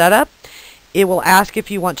initial setup. It will ask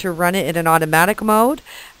if you want to run it in an automatic mode,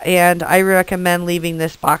 and I recommend leaving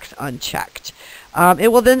this box unchecked.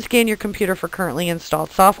 It will then scan your computer for currently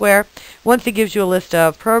installed software. Once it gives you a list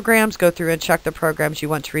of programs, go through and check the programs you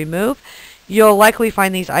want to remove. You'll likely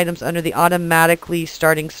find these items under the automatically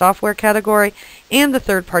starting software category and the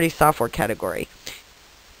third-party software category.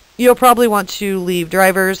 You'll probably want to leave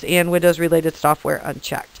drivers and Windows-related software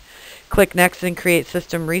unchecked. Click Next and create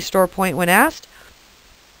System Restore Point when asked.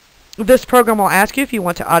 This program will ask you if you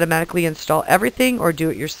want to automatically install everything or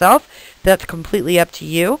do it yourself. That's completely up to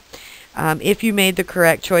you. If you made the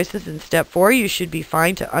correct choices in Step 4, you should be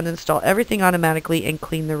fine to uninstall everything automatically and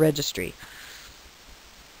clean the registry.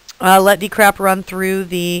 Let dcrap run through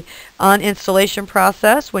the uninstallation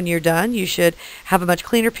process. When you're done, you should have a much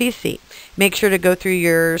cleaner PC. Make sure to go through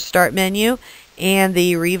your Start menu and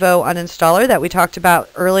the Revo uninstaller that we talked about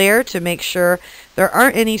earlier to make sure there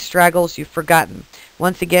aren't any straggles you've forgotten.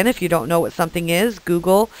 Once again, if you don't know what something is,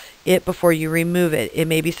 Google it before you remove it. It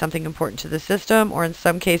may be something important to the system, or in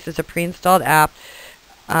some cases a pre-installed app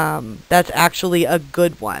that's actually a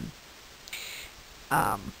good one.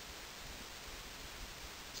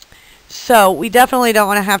 So we definitely don't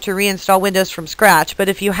want to have to reinstall Windows from scratch, but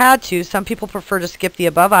if you had to, some people prefer to skip the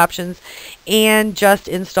above options and just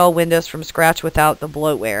install Windows from scratch without the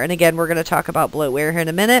bloatware. And again, we're going to talk about bloatware here in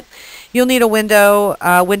a minute. You'll need a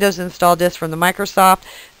Windows install disk from the Microsoft,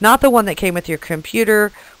 not the one that came with your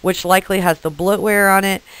computer, which likely has the bloatware on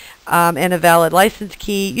it, and a valid license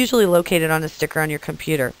key, usually located on a sticker on your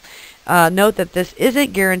computer. Note that this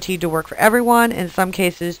isn't guaranteed to work for everyone. In some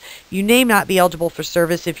cases, you may not be eligible for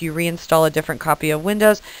service if you reinstall a different copy of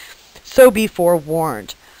Windows, so be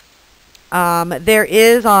forewarned. There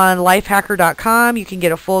is on lifehacker.com, you can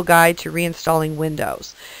get a full guide to reinstalling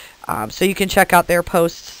Windows. So you can check out their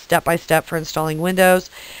posts step by step for installing Windows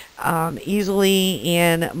easily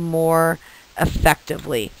and more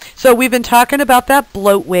effectively. So we've been talking about that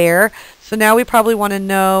bloatware. So now we probably want to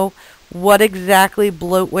know what exactly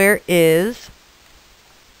bloatware is.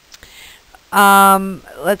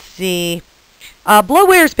 Let's see.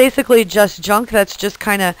 Bloatware is basically just junk that's just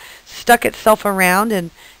kind of stuck itself around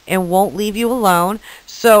and won't leave you alone.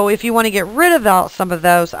 So if you want to get rid of some of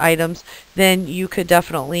those items, then you could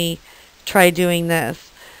definitely try doing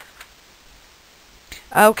this.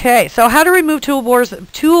 Okay, so how to remove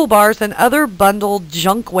toolbars and other bundled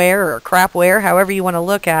junkware or crapware, however you want to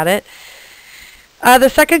look at it. The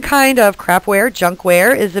second kind of crapware,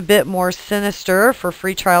 junkware, is a bit more sinister for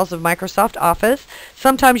free trials of Microsoft Office.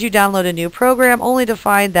 Sometimes you download a new program only to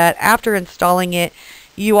find that after installing it,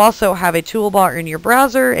 you also have a toolbar in your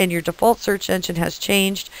browser and your default search engine has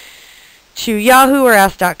changed to Yahoo or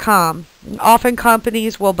Ask.com. Often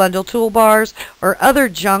companies will bundle toolbars or other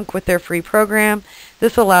junk with their free program.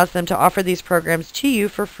 This allows them to offer these programs to you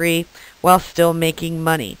for free while still making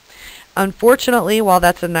money. Unfortunately, while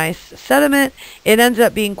that's a nice sentiment, it ends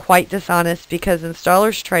up being quite dishonest because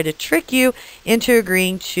installers try to trick you into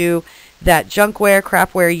agreeing to that junkware,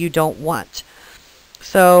 crapware you don't want.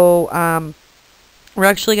 So we're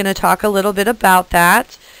actually going to talk a little bit about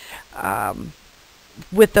that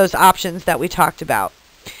with those options that we talked about.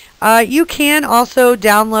 You can also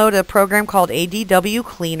download a program called ADW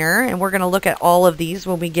Cleaner, and we're going to look at all of these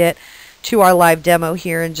when we get to our live demo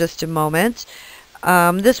here in just a moment.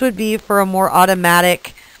 This would be for a more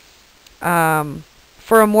automatic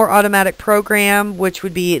program, which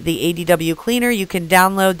would be the ADW Cleaner. You can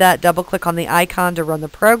download that, double click on the icon to run the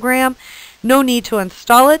program. No need to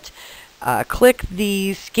install it. Click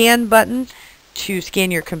the scan button to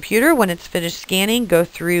scan your computer. When it's finished scanning, go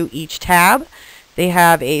through each tab. They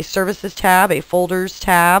have a services tab, a folders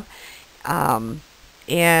tab,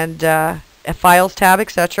 and a files tab,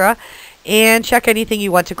 etc. And check anything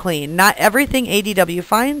you want to clean. Not everything ADW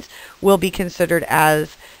finds will be considered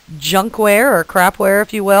as junkware or crapware,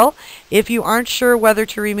 if you will. If you aren't sure whether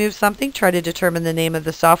to remove something, try to determine the name of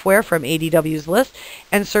the software from ADW's list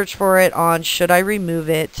and search for it on Should I Remove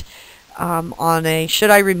It on a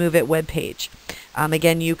Should I Remove It webpage.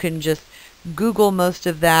 Again, you can just Google most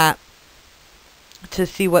of that to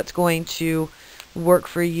see what's going to work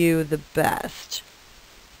for you the best.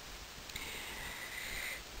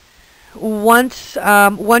 Once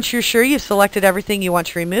you're sure you've selected everything you want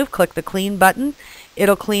to remove, click the Clean button.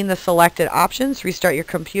 It'll clean the selected options, restart your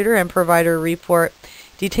computer, and provide a report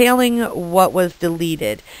detailing what was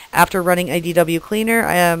deleted. After running ADW Cleaner,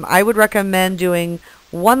 I would recommend doing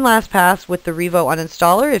one last pass with the Revo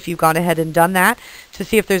uninstaller if you've gone ahead and done that to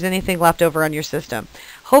see if there's anything left over on your system.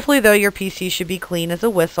 Hopefully, though, your PC should be clean as a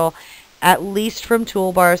whistle, at least from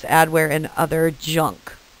toolbars, adware, and other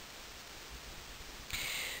junk.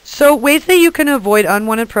 So, ways that you can avoid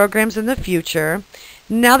unwanted programs in the future.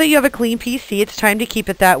 Now that you have a clean PC, it's time to keep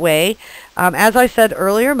it that way. As I said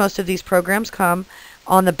earlier, most of these programs come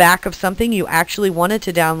on the back of something you actually wanted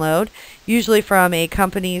to download, usually from a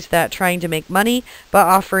companies that trying to make money but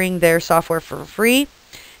offering their software for free.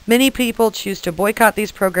 Many people choose to boycott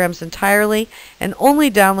these programs entirely and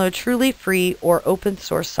only download truly free or open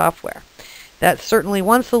source software. That's certainly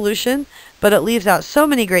one solution, but it leaves out so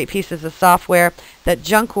many great pieces of software that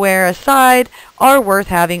junkware aside are worth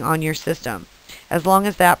having on your system. As long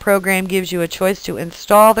as that program gives you a choice to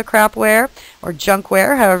install the crapware or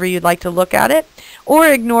junkware, however you'd like to look at it, or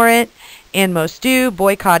ignore it, and most do,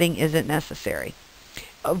 boycotting isn't necessary.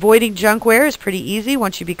 Avoiding junkware is pretty easy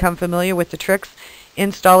once you become familiar with the tricks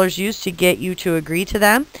installers use to get you to agree to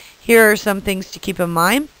them. Here are some things to keep in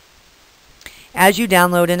mind as you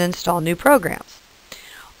download and install new programs.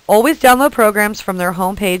 Always download programs from their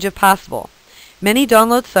home page if possible. Many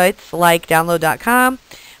download sites like download.com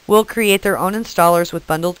will create their own installers with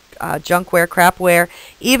bundled junkware, crapware,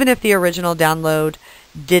 even if the original download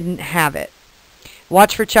didn't have it.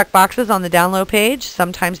 Watch for checkboxes on the download page.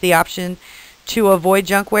 Sometimes the option to avoid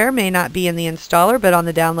junkware may not be in the installer, but on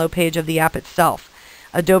the download page of the app itself.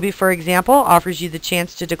 Adobe, for example, offers you the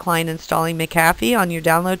chance to decline installing McAfee on your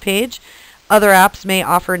download page. Other apps may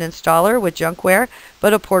offer an installer with junkware,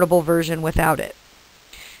 but a portable version without it.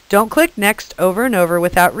 Don't click Next over and over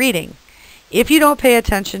without reading. If you don't pay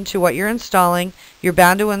attention to what you're installing, you're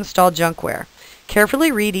bound to install junkware.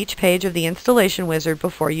 Carefully read each page of the installation wizard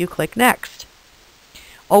before you click Next.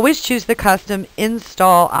 Always choose the custom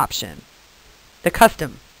install option.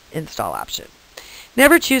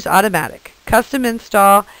 Never choose automatic. Custom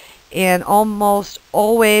install and almost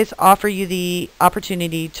always offer you the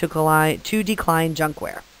opportunity to decline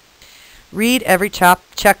junkware. Read every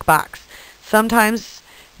checkbox. Sometimes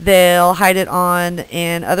they'll hide it on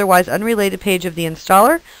an otherwise unrelated page of the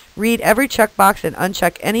installer. Read every checkbox and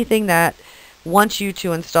uncheck anything that wants you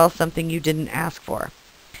to install something you didn't ask for.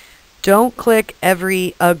 Don't click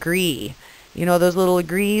every agree. You know those little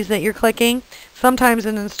agrees that you're clicking? Sometimes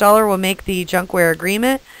an installer will make the junkware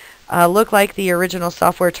agreement look like the original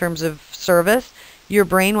software terms of service. Your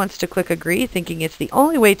brain wants to click agree, thinking it's the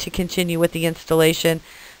only way to continue with the installation,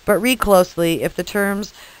 but read closely. If the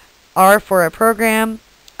terms are for a program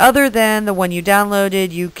other than the one you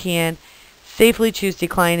downloaded, you can safely choose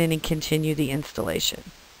decline and continue the installation.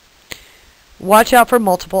 Watch out for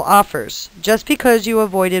multiple offers. Just because you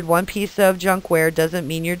avoided one piece of junkware doesn't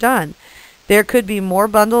mean you're done. There could be more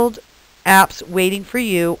bundled apps waiting for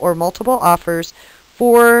you or multiple offers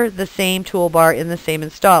for the same toolbar in the same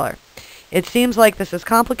installer. It seems like this is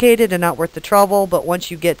complicated and not worth the trouble, but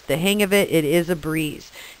once you get the hang of it, it is a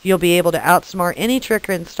breeze. You'll be able to outsmart any trick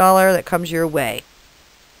or installer that comes your way.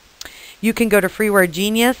 You can go to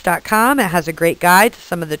freewaregenius.com. It has a great guide to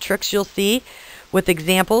some of the tricks you'll see with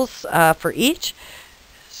examples for each.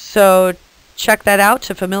 So check that out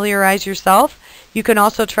to familiarize yourself. You can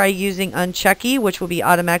also try using Unchecky, which will be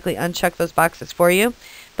automatically uncheck those boxes for you,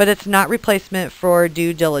 but it's not replacement for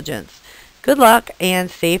due diligence. Good luck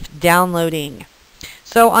and safe downloading.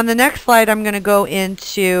 So on the next slide, I'm going to go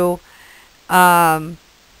into, I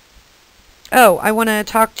want to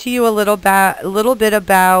talk to you a little bit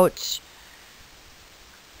about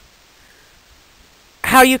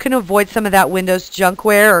how you can avoid some of that Windows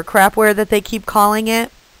junkware or crapware that they keep calling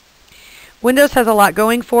it. Windows has a lot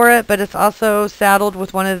going for it, but it's also saddled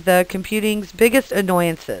with one of the computing's biggest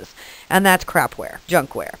annoyances, and that's crapware,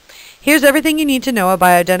 junkware. Here's everything you need to know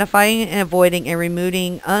about identifying and avoiding and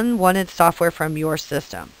removing unwanted software from your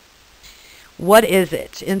system. What is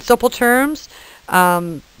it? In simple terms,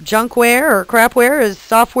 junkware or crapware is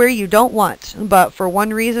software you don't want, but for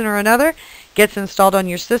one reason or another gets installed on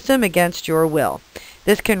your system against your will.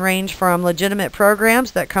 This can range from legitimate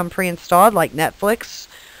programs that come pre-installed like Netflix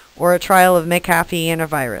or a trial of McAfee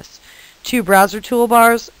antivirus, to browser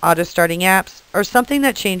toolbars, auto-starting apps, or something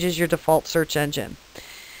that changes your default search engine.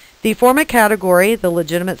 The format category, the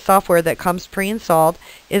legitimate software that comes pre-installed,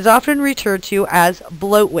 is often referred to as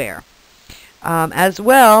bloatware. As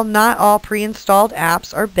well, not all pre-installed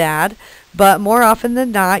apps are bad, but more often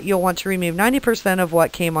than not, you'll want to remove 90% of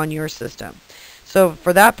what came on your system. So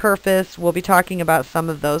for that purpose, we'll be talking about some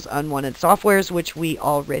of those unwanted softwares, which we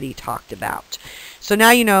already talked about. So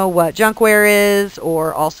now you know what junkware is,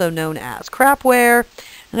 or also known as crapware,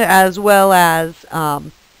 as well as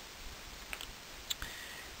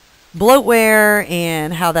bloatware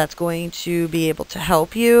and how that's going to be able to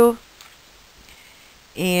help you,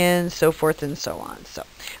 and so forth and so on. So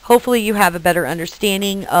hopefully you have a better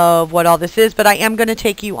understanding of what all this is, but I am going to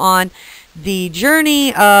take you on the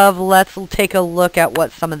journey of let's take a look at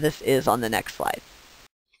what some of this is on the next slide.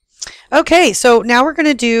 Okay, so now we're going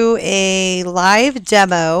to do a live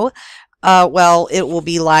demo. Well, it will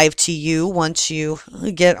be live to you once you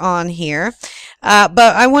get on here. But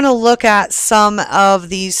I want to look at some of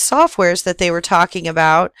these softwares that they were talking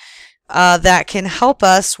about that can help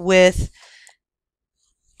us with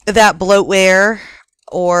that bloatware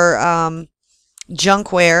or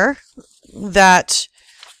junkware that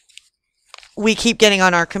we keep getting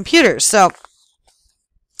on our computers. So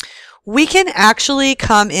we can actually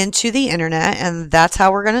come into the internet, and that's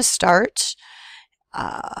how we're going to start.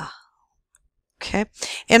 Okay,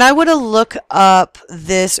 and I would look up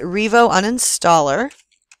this Revo uninstaller,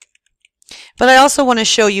 but I also want to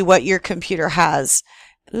show you what your computer has.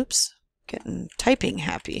 Oops, getting typing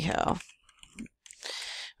happy here. All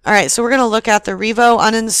right, so we're going to look at the Revo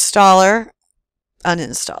uninstaller.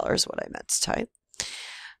 Uninstaller is what I meant to type.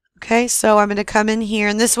 Okay, so I'm going to come in here,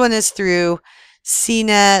 and this one is through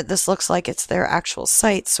CNET. This looks like it's their actual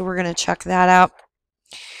site, so we're going to check that out.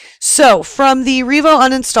 So from the Revo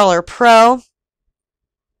Uninstaller Pro,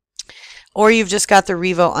 or you've just got the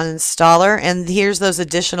Revo Uninstaller, and here's those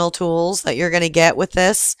additional tools that you're going to get with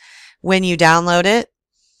this when you download it.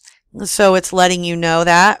 So it's letting you know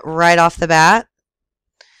that right off the bat.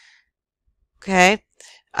 Okay.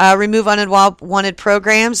 Remove unwanted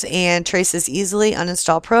programs and traces easily.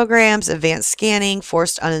 Uninstall programs, advanced scanning,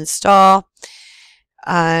 forced uninstall,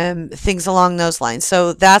 things along those lines.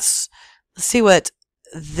 So let's see what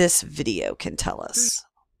this video can tell us.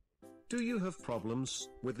 Do you have problems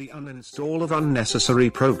with the uninstall of unnecessary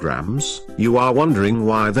programs? You are wondering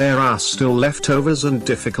why there are still leftovers and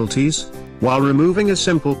difficulties? While removing a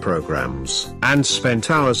simple programs and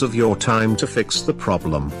spent hours of your time to fix the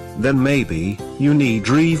problem, then maybe you need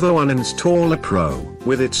Revo Uninstaller Pro.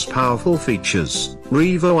 With its powerful features,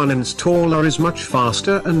 Revo Uninstaller is much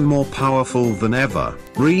faster and more powerful than ever.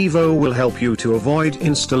 Revo will help you to avoid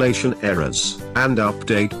installation errors and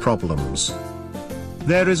update problems.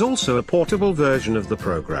 There is also a portable version of the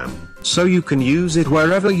program, so you can use it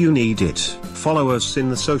wherever you need it. Follow us in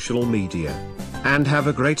the social media and have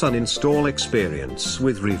a great uninstall experience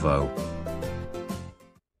with Revo.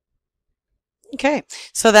 Okay,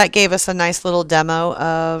 so that gave us a nice little demo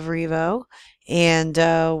of Revo and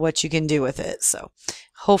what you can do with it. So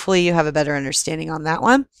hopefully you have a better understanding on that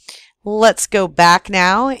one. Let's go back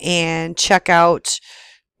now and check out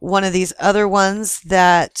one of these other ones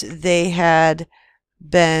that they had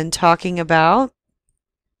been talking about.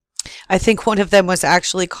 I think one of them was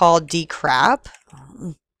actually called Decrap.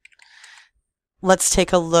 Let's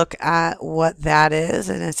take a look at what that is,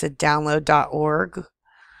 and it's at download.org.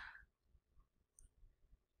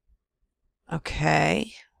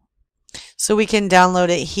 Okay, so we can download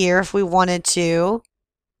it here if we wanted to.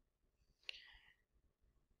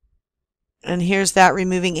 And here's that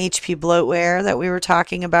removing HP bloatware that we were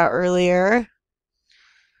talking about earlier.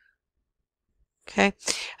 Okay.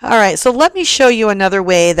 All right. So let me show you another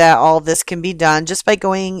way that all this can be done just by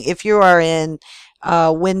going, if you are in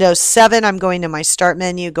Windows 7, I'm going to my Start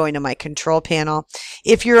menu, going to my Control Panel.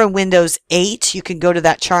 If you're in Windows 8, you can go to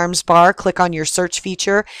that Charms bar, click on your search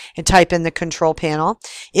feature, and type in the Control Panel.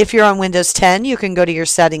 If you're on Windows 10, you can go to your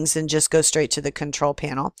settings and just go straight to the Control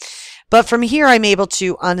Panel. But from here, I'm able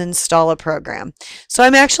to uninstall a program. So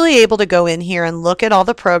I'm actually able to go in here and look at all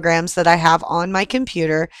the programs that I have on my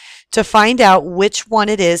computer to find out which one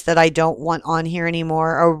it is that I don't want on here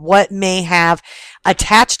anymore, or what may have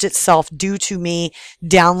attached itself due to me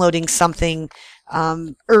downloading something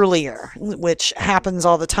earlier, which happens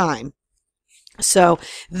all the time. So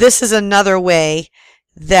this is another way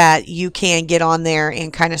that you can get on there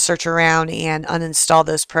and kind of search around and uninstall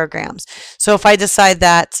those programs. So if I decide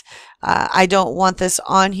that I don't want this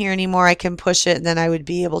on here anymore, I can push it, and then I would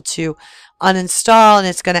be able to uninstall, and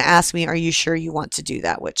it's going to ask me, are you sure you want to do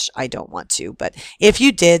that? Which I don't want to, but if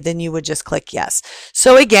you did, then you would just click yes.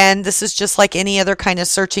 So again, this is just like any other kind of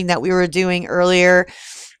searching that we were doing earlier.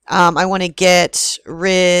 I want to get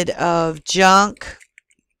rid of junk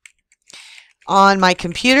on my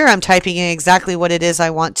computer. I'm typing in exactly what it is I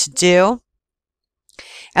want to do.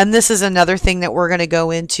 And this is another thing that we're going to go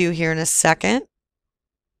into here in a second.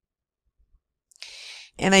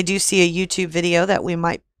 And I do see a YouTube video that we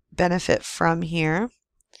might benefit from here.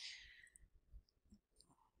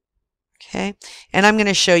 Okay, and I'm going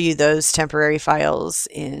to show you those temporary files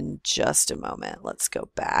in just a moment. Let's go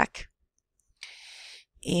back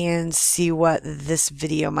and see what this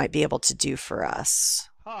video might be able to do for us.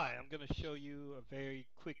 Hi, I'm going to show you a very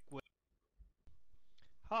quick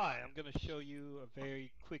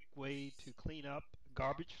way. To clean up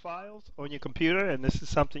garbage files on your computer, and this is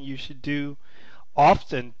something you should do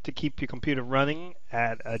often to keep your computer running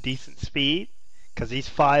at a decent speed, because these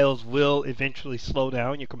files will eventually slow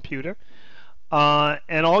down your computer.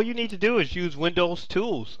 And all you need to do is use Windows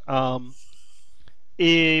tools. We're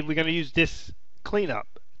going to use this cleanup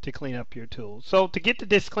to clean up your tools. So to get the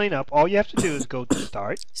disk cleanup, all you have to do is go to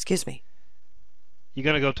Start. Excuse me. You're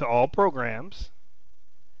going to go to All Programs.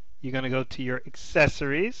 You're going to go to your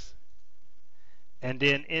Accessories. And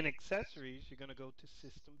then in Accessories, you're going to go to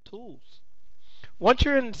System Tools. Once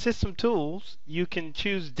you're in System Tools, you can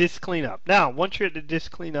choose Disk Cleanup. Now, once you're at the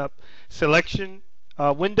Disk Cleanup selection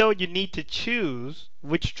window, you need to choose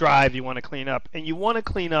which drive you want to clean up. And you want to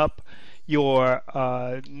clean up your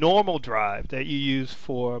normal drive that you use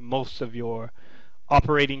for most of your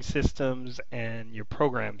operating systems and your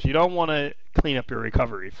programs. You don't want to clean up your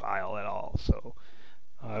recovery file at all, so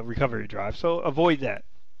recovery drive. So avoid that.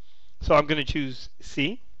 So I'm going to choose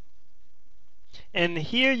C. And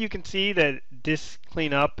here you can see that disk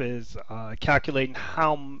cleanup is calculating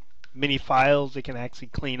how many files it can actually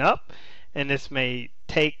clean up. And this may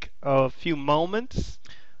take a few moments.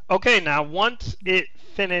 Okay, now once it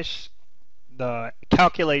finished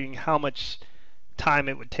calculating how much time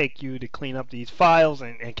it would take you to clean up these files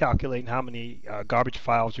and calculating how many garbage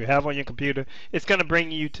files you have on your computer, it's going to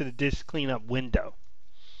bring you to the disk cleanup window.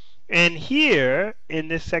 And here in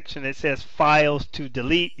this section it says files to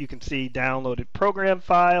delete. You can see downloaded program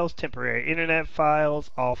files, temporary internet files,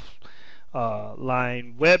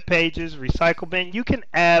 offline web pages, recycle bin. You can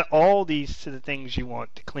add all these to the things you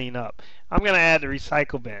want to clean up. I'm going to add the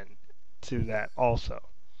recycle bin to that also.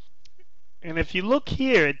 And if you look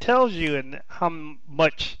here, it tells you how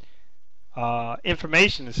much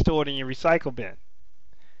information is stored in your recycle bin.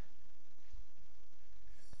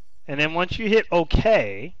 And then once you hit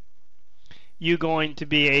OK, you're going to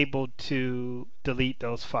be able to delete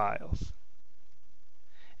those files.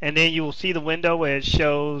 And then you will see the window where it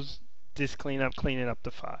shows disk cleanup, cleaning up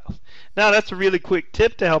the files. Now that's a really quick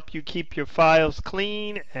tip to help you keep your files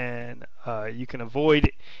clean, and you can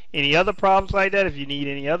avoid any other problems like that. If you need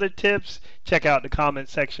any other tips, check out the comment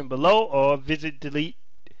section below or visit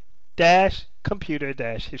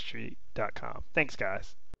delete-computer-history.com. Thanks,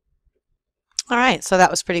 guys. All right, so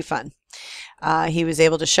that was pretty fun. He was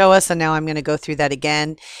able to show us, and now I'm going to go through that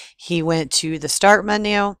again. He went to the Start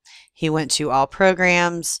menu. He went to All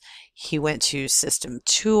Programs. He went to System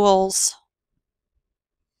Tools.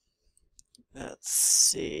 Let's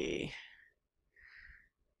see.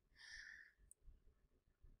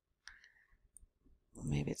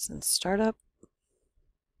 Maybe it's in Startup.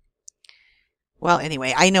 Well,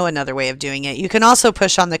 anyway, I know another way of doing it. You can also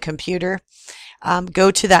push on the computer.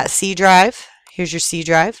 Go to that C drive. Here's your C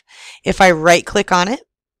drive. If I right click on it,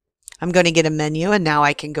 I'm going to get a menu, and now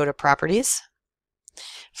I can go to Properties.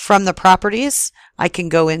 From the Properties, I can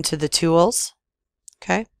go into the Tools.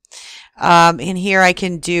 Okay. And here I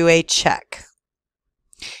can do a check.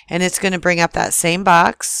 And it's going to bring up that same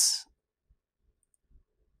box.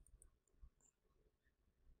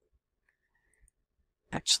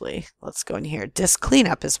 Actually, let's go in here. Disk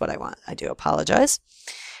cleanup is what I want. I do apologize.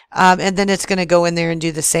 And then it's going to go in there and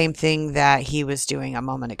do the same thing that he was doing a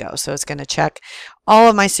moment ago. So it's going to check all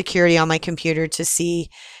of my security on my computer to see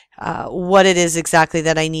what it is exactly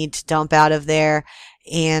that I need to dump out of there.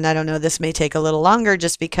 And I don't know, this may take a little longer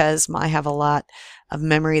just because I have a lot of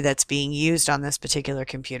memory that's being used on this particular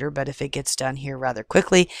computer. But if it gets done here rather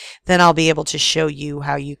quickly, then I'll be able to show you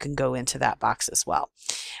how you can go into that box as well.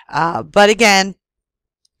 But again,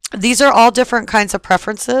 these are all different kinds of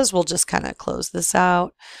preferences. We'll just kind of close this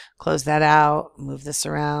out, close that out, move this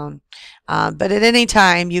around. But at any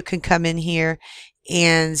time, you can come in here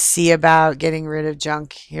and see about getting rid of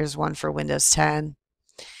junk. Here's one for Windows 10.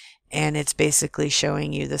 And it's basically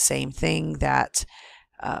showing you the same thing that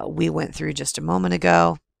we went through just a moment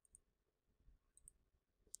ago.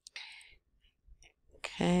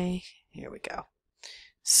 Okay, here we go.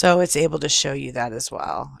 So it's able to show you that as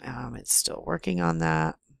well. It's still working on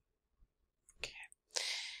that.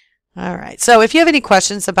 All right. So if you have any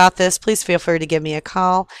questions about this, please feel free to give me a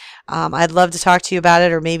call. I'd love to talk to you about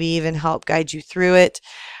it, or maybe even help guide you through it.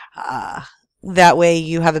 That way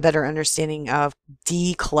you have a better understanding of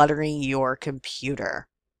decluttering your computer.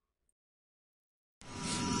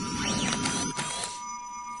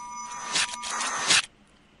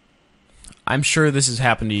 I'm sure this has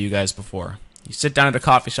happened to you guys before. You sit down at a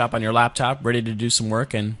coffee shop on your laptop, ready to do some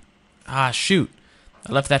work, and shoot,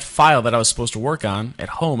 I left that file that I was supposed to work on at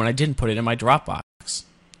home and I didn't put it in my Dropbox.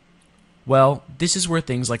 Well, this is where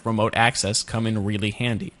things like remote access come in really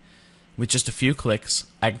handy. With just a few clicks,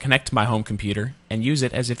 I can connect to my home computer and use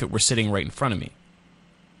it as if it were sitting right in front of me.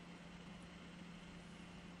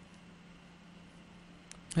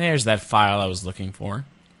 There's that file I was looking for.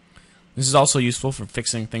 This is also useful for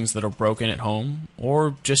fixing things that are broken at home,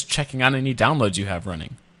 or just checking on any downloads you have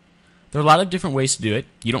running. There are a lot of different ways to do it.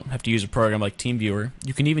 You don't have to use a program like TeamViewer.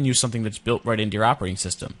 You can even use something that's built right into your operating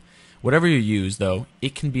system. Whatever you use, though,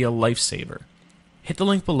 it can be a lifesaver. Hit the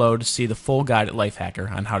link below to see the full guide at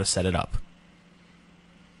Lifehacker on how to set it up.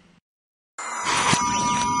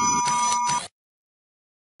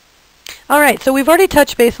 Alright, so we've already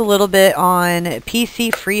touched base a little bit on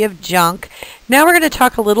PC free of junk. Now we're going to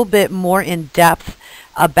talk a little bit more in depth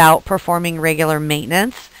about performing regular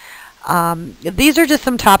maintenance. These are just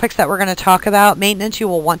some topics that we're going to talk about. Maintenance you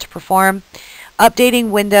will want to perform,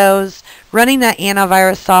 updating Windows, running that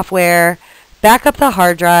antivirus software, back up the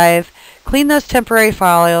hard drive, clean those temporary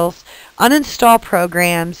files, uninstall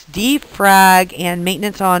programs, defrag, and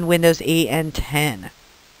maintenance on Windows 8 and 10.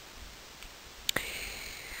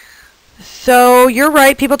 So you're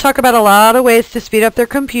right, people talk about a lot of ways to speed up their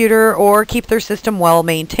computer or keep their system well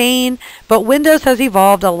maintained, but Windows has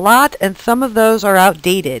evolved a lot and some of those are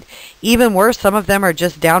outdated. Even worse, some of them are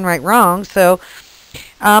just downright wrong. So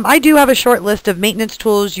I do have a short list of maintenance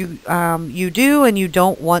tools you do and you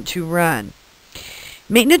don't want to run.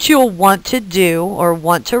 Maintenance you'll want to do or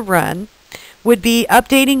want to run would be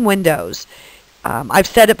updating Windows. I've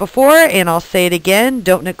said it before and I'll say it again,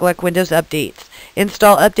 don't neglect Windows updates.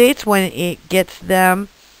 Install updates when it gets them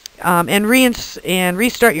and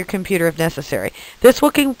restart your computer if necessary. This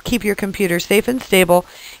will keep your computer safe and stable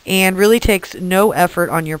and really takes no effort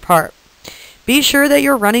on your part. Be sure that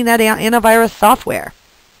you're running that antivirus software.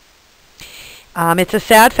 It's a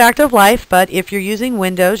sad fact of life, but if you're using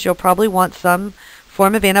Windows, you'll probably want some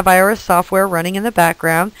form of antivirus software running in the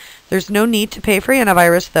background. There's no need to pay for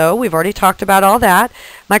antivirus, though. We've already talked about all that.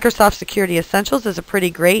 Microsoft Security Essentials is pretty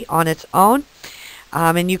great on its own.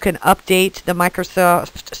 And you can update the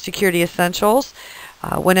Microsoft Security Essentials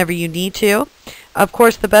whenever you need to. Of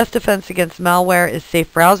course, the best defense against malware is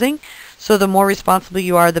safe browsing. So the more responsible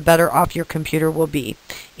you are, the better off your computer will be.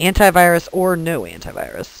 Antivirus or no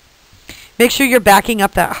antivirus. Make sure you're backing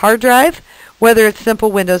up that hard drive, whether it's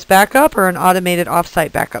simple Windows backup or an automated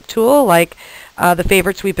offsite backup tool like the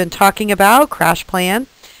favorites we've been talking about, CrashPlan,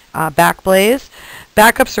 Backblaze.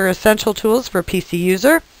 Backups are essential tools for a PC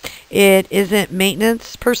user. It isn't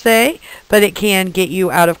maintenance per se, but it can get you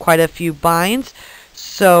out of quite a few binds.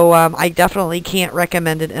 So I definitely can't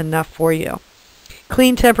recommend it enough for you.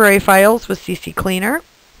 Clean temporary files with CC Cleaner.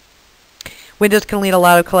 Windows can lead a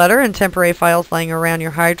lot of clutter and temporary files lying around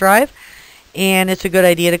your hard drive. And it's a good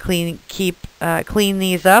idea to clean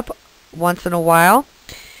these up once in a while.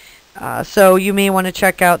 So you may want to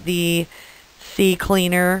check out the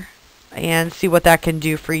CCleaner and see what that can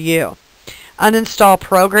do for you. Uninstall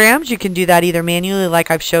programs. You can do that either manually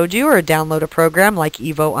like I've showed you or download a program like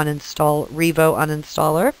Revo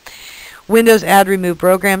Uninstaller. Windows Add Remove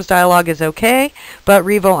Programs dialog is okay, but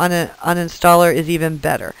Revo Uninstaller is even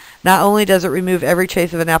better. Not only does it remove every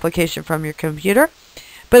trace of an application from your computer,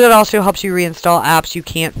 but it also helps you reinstall apps you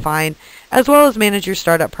can't find, as well as manage your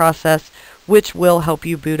startup process, which will help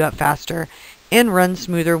you boot up faster and run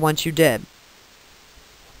smoother once you did.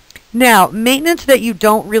 Now, maintenance that you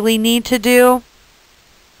don't really need to do.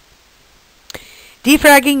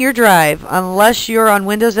 Defragging your drive. Unless you're on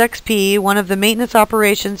Windows XP, one of the maintenance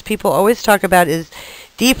operations people always talk about is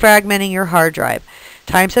defragmenting your hard drive.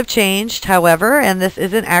 Times have changed, however, and this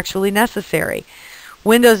isn't actually necessary.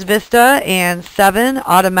 Windows Vista and 7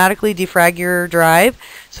 automatically defrag your drive,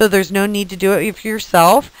 so there's no need to do it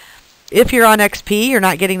yourself. If you're on XP, you're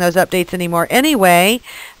not getting those updates anymore anyway,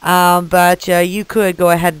 but you could go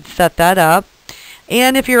ahead and set that up.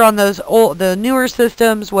 And if you're on the newer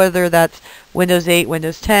systems, whether that's Windows 8,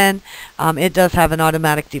 Windows 10, it does have an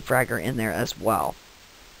automatic defragger in there as well.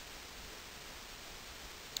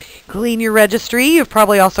 Clean your registry. You've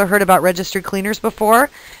probably also heard about registry cleaners before,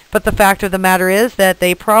 but the fact of the matter is that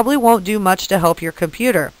they probably won't do much to help your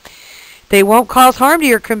computer. They won't cause harm to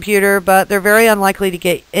your computer, but they're very unlikely to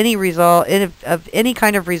get any result of any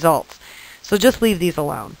kind of results. So just leave these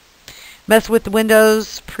alone. Mess with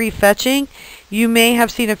Windows prefetching. You may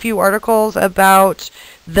have seen a few articles about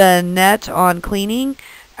the net on cleaning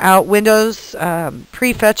out Windows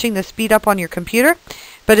prefetching the speed up on your computer,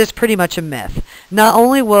 but it's pretty much a myth. Not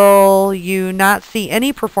only will you not see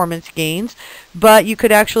any performance gains, but you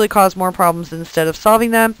could actually cause more problems instead of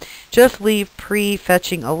solving them. Just leave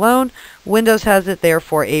prefetching alone. Windows has it there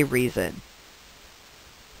for a reason.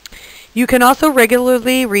 You can also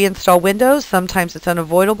regularly reinstall Windows. Sometimes it's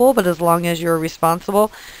unavoidable, but as long as you're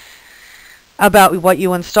responsible about what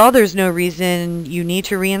you install, there's no reason you need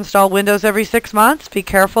to reinstall Windows every 6 months. Be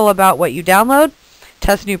careful about what you download.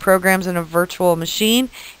 Test new programs in a virtual machine,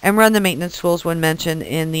 and run the maintenance tools when mentioned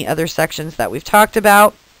in the other sections that we've talked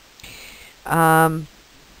about.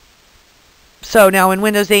 So now in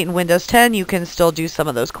Windows 8 and Windows 10, you can still do some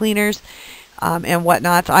of those cleaners and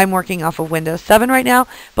whatnot. I'm working off of Windows 7 right now,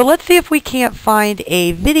 but let's see if we can't find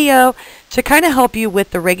a video to kind of help you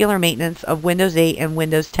with the regular maintenance of Windows 8 and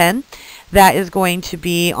Windows 10. That is going to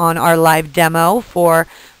be on our live demo for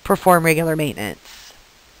Perform Regular Maintenance.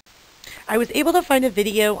 I was able to find a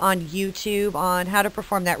video on YouTube on how to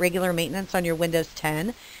perform that regular maintenance on your Windows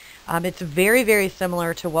 10. It's very, very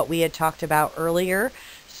similar to what we had talked about earlier.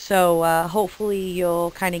 So hopefully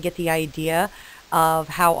you'll kind of get the idea of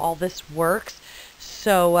how all this works.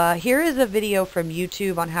 So here is a video from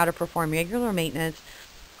YouTube on how to perform regular maintenance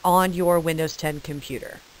on your Windows 10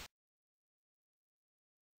 computer.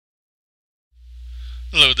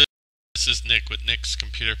 Hello, this is Nick with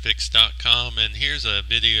nickscomputerfix.com, and here's a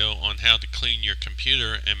video on how to clean your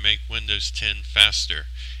computer and make Windows 10 faster.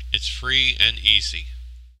 It's free and easy.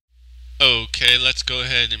 Okay, let's go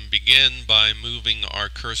ahead and begin by moving our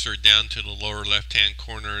cursor down to the lower left hand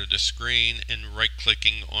corner of the screen and right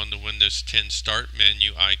clicking on the Windows 10 Start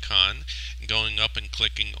menu icon, going up and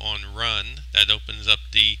clicking on Run. That opens up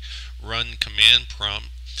the Run command prompt,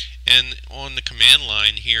 and on the command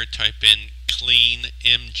line here type in clean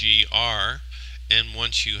mgr, and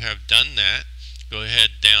once you have done that, go ahead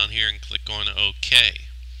down here and click on OK.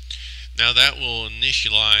 Now that will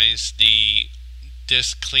initialize the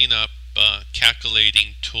disk cleanup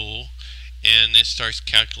calculating tool, and it starts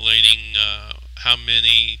calculating how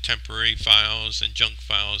many temporary files and junk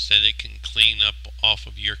files that it can clean up off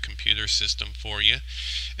of your computer system for you.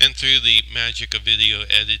 And through the magic of video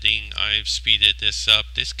editing, I've speeded this up.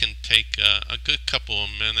 This can take a good couple of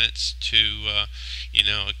minutes to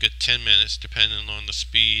a good 10 minutes depending on the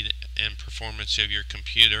speed and performance of your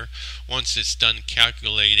computer. Once it's done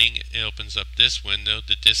calculating, it opens up this window,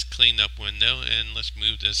 the disk cleanup window, and let's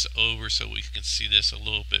move this over so we can see this a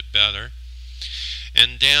little bit better.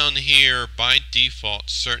 And down here, by default,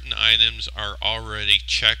 certain items are already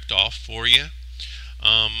checked off for you.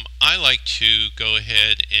 I like to go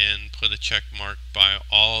ahead and put a check mark by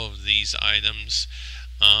all of these items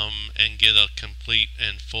and get a complete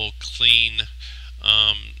and full clean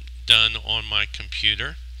done on my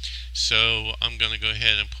computer. So I'm going to go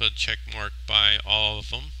ahead and put a check mark by all of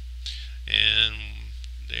them, and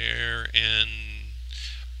there, and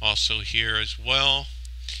also here as well.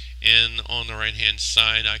 And on the right hand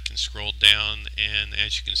side I can scroll down, and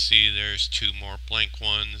as you can see there's two more blank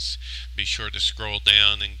ones. Be sure to scroll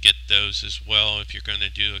down and get those as well if you're going to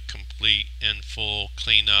do a complete and full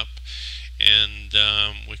cleanup. And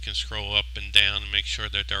we can scroll up and down and make sure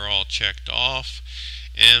that they're all checked off.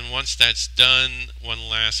 And once that's done, one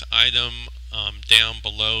last item down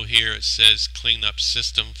below here, it says clean up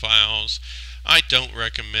system files. I don't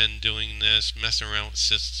recommend doing this. Messing around with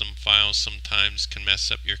system files sometimes can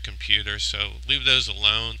mess up your computer, so leave those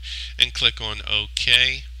alone and click on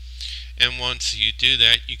OK. And once you do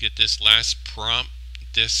that, you get this last prompt,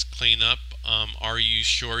 disk cleanup. Are you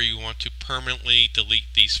sure you want to permanently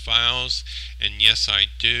delete these files? And yes, I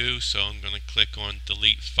do, so I'm going to click on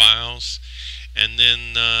delete files. And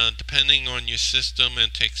then depending on your system,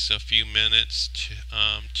 it takes a few minutes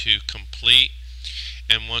to complete.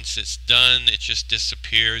 And once it's done, it just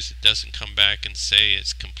disappears. It doesn't come back and say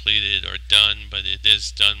it's completed or done, but it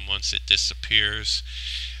is done once it disappears.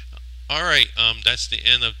 Alright, that's the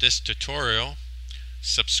end of this tutorial.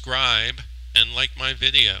 Subscribe and like my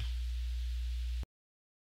video.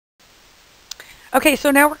 Okay,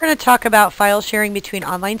 so now we're going to talk about file sharing between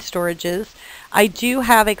online storages. I do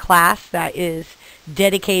have a class that is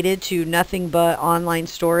dedicated to nothing but online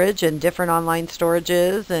storage and different online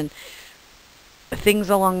storages and things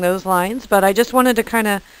along those lines, but I just wanted to kind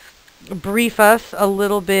of brief us a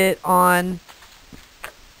little bit on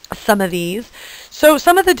some of these. So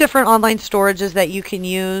some of the different online storages that you can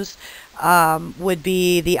use would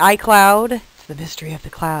be the iCloud. It's the mystery of the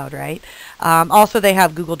cloud, right? Also they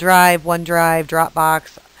have Google Drive, OneDrive,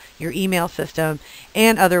 Dropbox, your email system,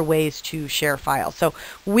 and other ways to share files. So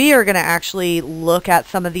we are going to actually look at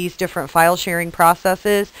some of these different file sharing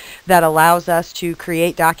processes that allows us to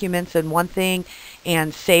create documents in one thing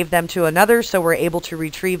and save them to another, so we're able to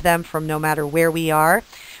retrieve them from no matter where we are.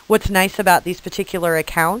 What's nice about these particular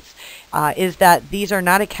accounts is that these are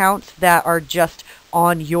not accounts that are just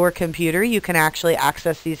on your computer. You can actually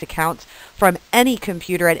access these accounts from any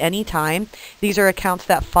computer at any time. These are accounts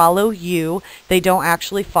that follow you. They don't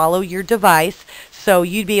actually follow your device, so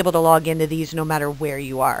you'd be able to log into these no matter where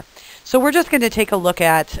you are. So we're just going to take a look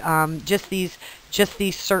at just these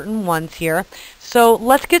certain ones here. So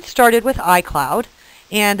let's get started with iCloud,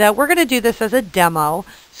 and we're going to do this as a demo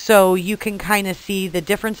so you can kind of see the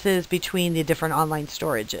differences between the different online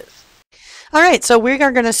storages. All right, so we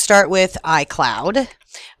are going to start with iCloud.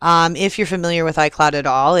 If you're familiar with iCloud at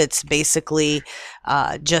all, it's basically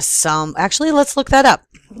just some, actually, let's look that up.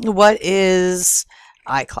 What is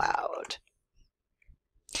iCloud?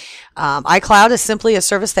 iCloud is simply a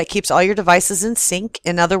service that keeps all your devices in sync.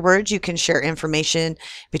 In other words, you can share information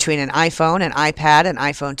between an iPhone, an iPad, an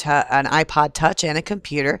iPod Touch, and a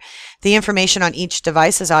computer. The information on each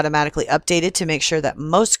device is automatically updated to make sure that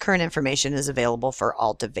most current information is available for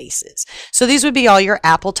all devices. So these would be all your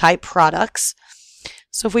Apple type products.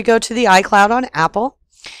 So if we go to the iCloud on Apple,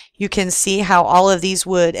 you can see how all of these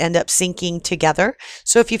would end up syncing together.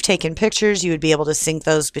 So if you've taken pictures, you would be able to sync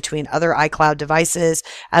those between other iCloud devices,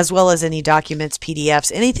 as well as any documents,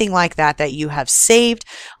 PDFs, anything like that that you have saved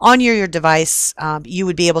on your device. You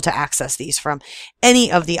would be able to access these from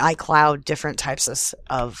any of the iCloud different types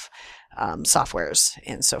of softwares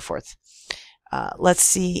and so forth. Let's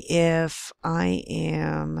see if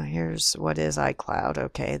here's what is iCloud.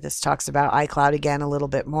 Okay, this talks about iCloud again a little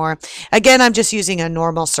bit more. Again, I'm just using a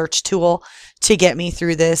normal search tool to get me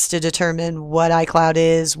through this to determine what iCloud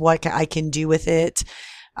is, what I can do with it.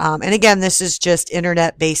 And again, this is just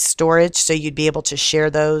internet-based storage, so you'd be able to share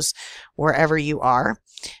those wherever you are.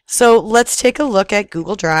 So let's take a look at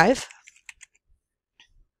Google Drive.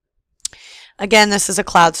 Again, this is a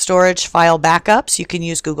cloud storage file backups. You can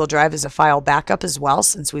use Google Drive as a file backup as well,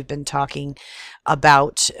 since we've been talking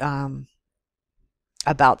about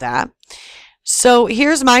that. So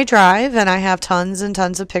here's my drive, and I have tons and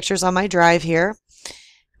tons of pictures on my drive here.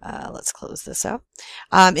 Let's close this up.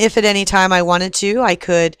 If at any time I wanted to, I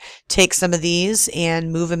could take some of these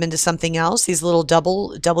and move them into something else. These little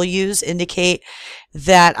W's indicate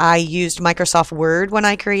that I used Microsoft Word when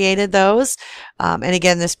I created those. And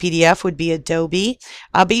again, this PDF would be Adobe.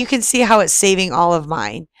 But you can see how it's saving all of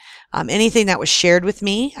mine. Anything that was shared with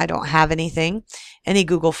me, I don't have anything. Any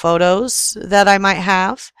Google Photos that I might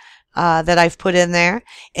have that I've put in there.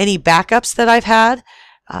 Any backups that I've had.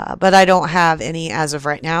 But I don't have any as of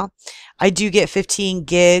right now. I do get 15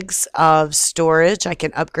 gigs of storage. I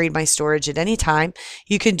can upgrade my storage at any time.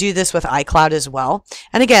 You can do this with iCloud as well.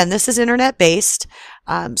 And again, this is internet based.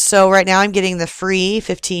 So right now I'm getting the free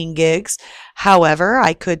 15 gigs. However,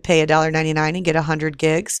 I could pay $1.99 and get 100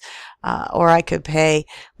 gigs. Or I could pay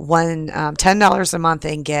 $10 a month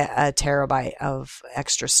and get a terabyte of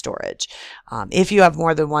extra storage. If you have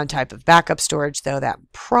more than one type of backup storage, though, that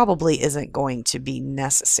probably isn't going to be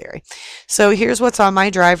necessary. So here's what's on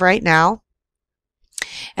my drive right now.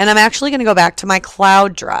 And I'm actually going to go back to my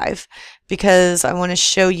cloud drive because I want to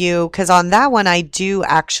show you, because on that one I do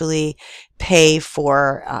actually pay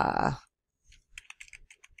for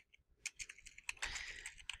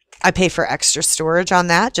extra storage on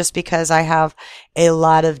that just because I have a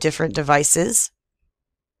lot of different devices.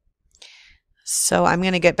 So I'm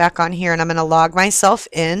going to get back on here and I'm going to log myself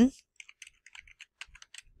in.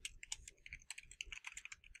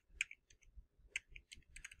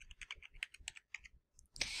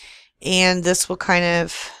 And this will kind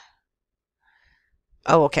of,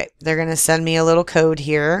 oh, okay. They're going to send me a little code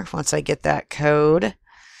here once I get that code.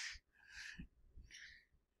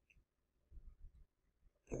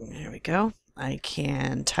 There we go. I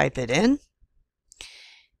can type it in.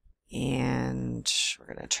 And we're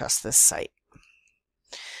going to trust this site.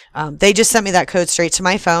 They just sent me that code straight to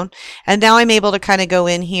my phone. And now I'm able to kind of go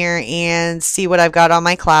in here and see what I've got on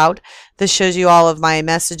my cloud. This shows you all of my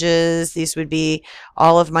messages. These would be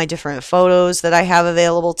all of my different photos that I have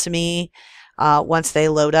available to me. Once they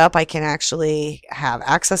load up, I can actually have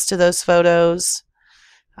access to those photos.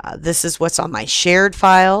 This is what's on my shared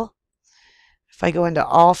file. If I go into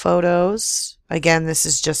all photos, again, this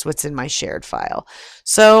is just what's in my shared file.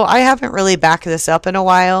 So I haven't really backed this up in a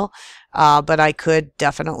while, but I could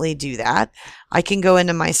definitely do that. I can go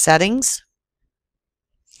into my settings,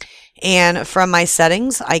 and from my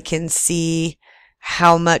settings, I can see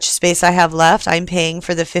how much space I have left. I'm paying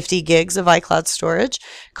for the 50 gigs of iCloud storage.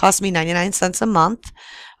 It costs me 99 cents a month,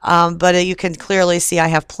 but you can clearly see I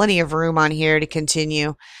have plenty of room on here to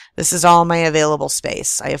continue. This is all my available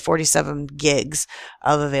space. I have 47 gigs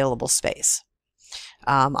of available space.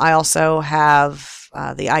 I also have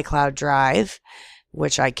the iCloud Drive,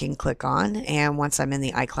 which I can click on. And once I'm in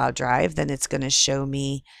the iCloud Drive, then it's going to show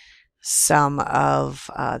me some of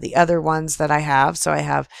the other ones that I have. So I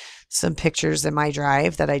have some pictures in my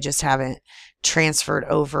drive that I just haven't transferred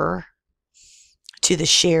over to the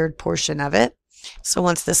shared portion of it. So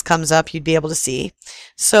once this comes up, you'd be able to see.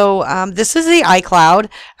 So this is the iCloud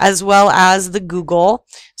as well as the Google.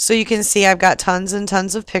 So you can see I've got tons and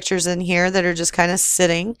tons of pictures in here that are just kind of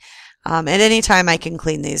sitting. At any time I can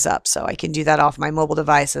clean these up. So I can do that off my mobile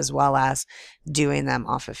device as well as doing them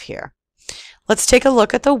off of here. Let's take a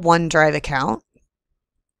look at the OneDrive account.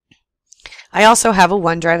 I also have a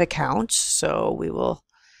OneDrive account, so we will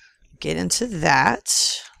get into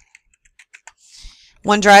that.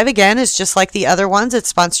 OneDrive, again, is just like the other ones. It's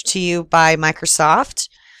sponsored to you by Microsoft.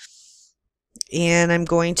 And I'm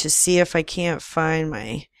going to see if I can't find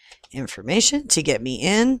my information to get me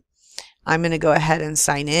in. I'm going to go ahead and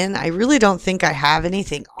sign in. I really don't think I have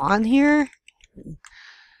anything on here,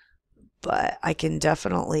 but I can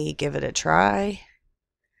definitely give it a try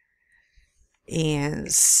and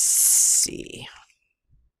see.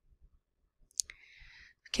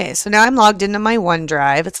 Okay, so now I'm logged into my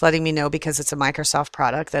OneDrive. It's letting me know, because it's a Microsoft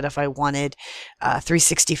product, that if I wanted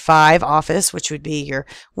 365 Office, which would be your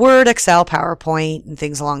Word, Excel, PowerPoint, and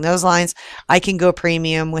things along those lines, I can go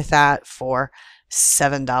premium with that for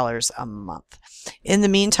 $7 a month. In the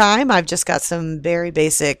meantime, I've just got some very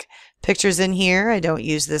basic pictures in here. I don't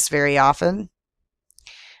use this very often,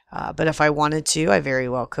 but if I wanted to, I very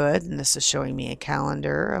well could. And this is showing me a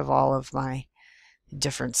calendar of all of my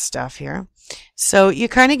different stuff here. So you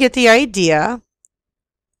kind of get the idea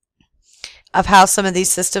of how some of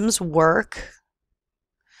these systems work.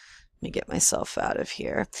 Let me get myself out of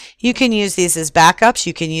here. You can use these as backups.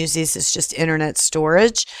 You can use these as just internet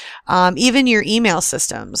storage. Even your email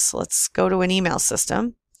systems. Let's go to an email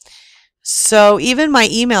system. So even my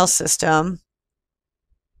email system,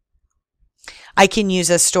 I can use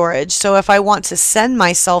as storage. So if I want to send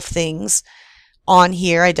myself things on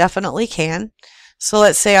here, I definitely can. So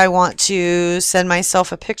let's say I want to send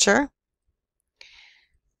myself a picture.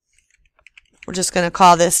 We're just going to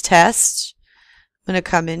call this test. I'm going to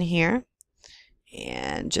come in here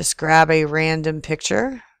and just grab a random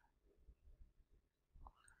picture.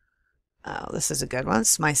 Oh, this is a good one.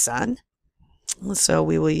 It's my son. So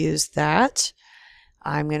we will use that.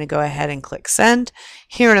 I'm going to go ahead and click send.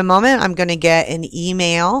 Here in a moment, I'm going to get an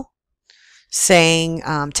email saying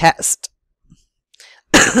test.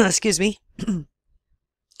 Excuse me.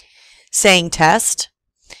 Saying test.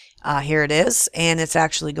 Here it is, and it's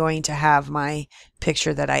actually going to have my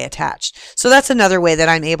picture that I attached. So that's another way that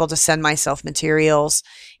I'm able to send myself materials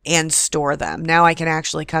and store them. Now I can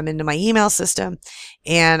actually come into my email system,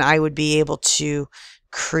 and I would be able to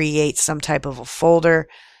create some type of a folder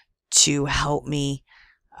to help me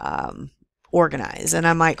organize. And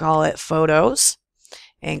I might call it photos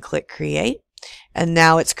and click create. And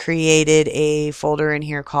now it's created a folder in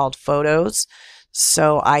here called photos.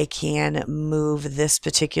 So I can move this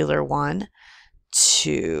particular one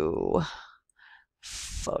to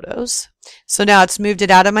photos. So now it's moved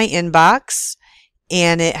it out of my inbox,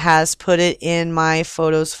 and it has put it in my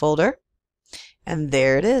photos folder. And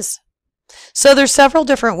there it is. So there's several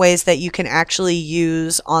different ways that you can actually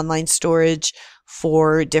use online storage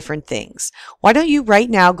for different things. Why don't you right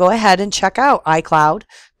now go ahead and check out iCloud,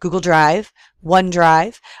 Google Drive,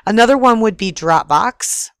 OneDrive. Another one would be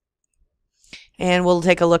Dropbox. And we'll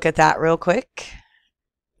take a look at that real quick.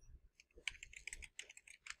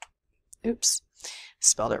 Oops,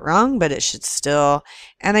 spelled it wrong, but it should still.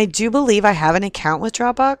 And I do believe I have an account with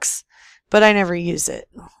Dropbox, but I never use it.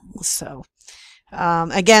 So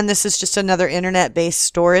again, this is just another internet-based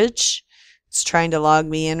storage. It's trying to log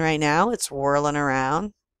me in right now. It's whirling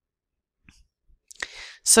around.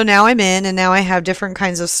 So now I'm in, and now I have different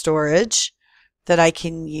kinds of storage that I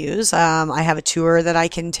can use. I have a tour that I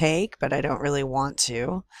can take, but I don't really want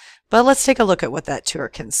to. But let's take a look at what that tour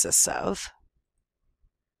consists of.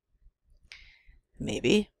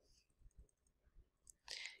 Maybe.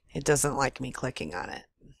 It doesn't like me clicking on it.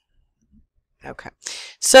 Okay.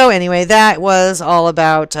 So anyway, that was all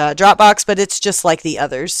about Dropbox, but it's just like the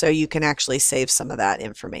others, so you can actually save some of that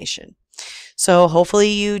information. So hopefully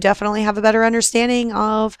you definitely have a better understanding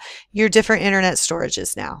of your different internet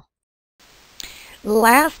storages now.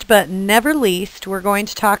 Last but never least, we're going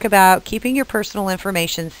to talk about keeping your personal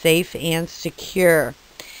information safe and secure.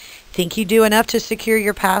 Think you do enough to secure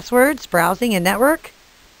your passwords, browsing, and network?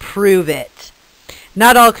 Prove it.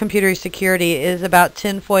 Not all computer security is about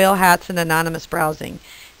tinfoil hats and anonymous browsing.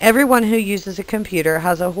 Everyone who uses a computer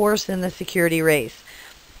has a horse in the security race.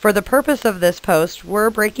 For the purpose of this post,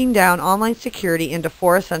 we're breaking down online security into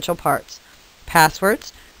 4 essential parts: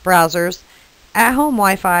 passwords, browsers, at-home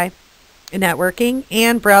Wi-Fi, networking,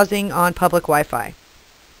 and browsing on public Wi-Fi.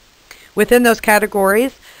 Within those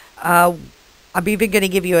categories, I'm even going to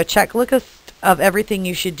give you a checklist of everything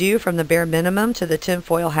you should do, from the bare minimum to the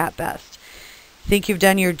tinfoil hat best. Think you've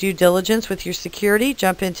done your due diligence with your security?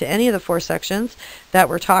 Jump into any of the 4 sections that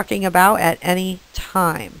we're talking about at any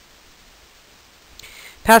time.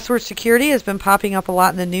 Password security has been popping up a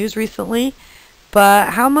lot in the news recently,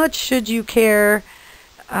 but how much should you care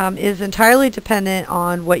is entirely dependent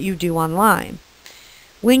on what you do online.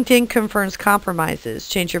 LinkedIn confirms compromises.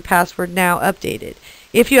 Change your password now, updated.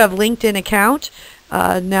 If you have LinkedIn account,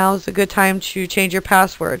 now's a good time to change your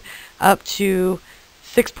password. Up to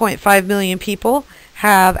 6.5 million people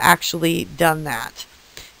have actually done that.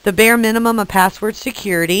 The bare minimum of password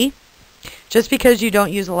security. Just because you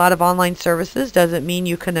don't use a lot of online services doesn't mean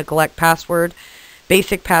you can neglect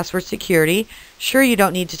basic password security. Sure, you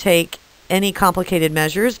don't need to take any complicated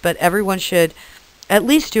measures, but everyone should at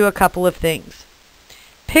least do a couple of things.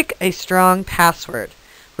 Pick a strong password.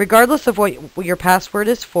 Regardless of what your password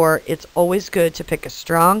is for, it's always good to pick a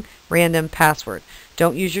strong, random password.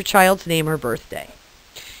 Don't use your child's name or birthday.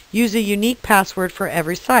 Use a unique password for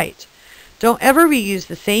every site. Don't ever reuse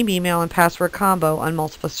the same email and password combo on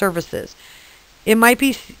multiple services. It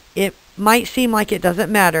might seem like it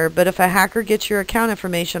doesn't matter, but if a hacker gets your account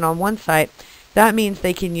information on one site, that means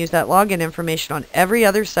they can use that login information on every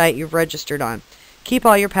other site you've registered on. Keep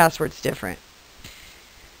all your passwords different.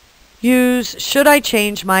 Use "Should I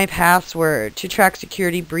change my password?" to track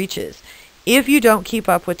security breaches. If you don't keep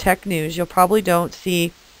up with tech news, you'll probably don't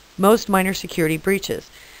see most minor security breaches.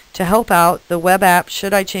 To help out, the web app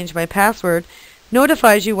 "Should I Change My Password"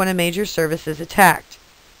 notifies you when a major service is attacked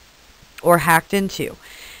or hacked into.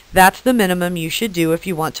 That's the minimum you should do if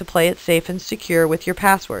you want to play it safe and secure with your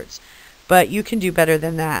passwords. But you can do better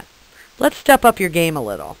than that. Let's step up your game a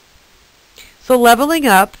little. So leveling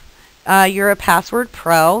up, you're a password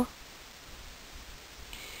pro.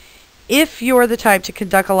 If you're the type to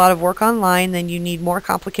conduct a lot of work online, then you need more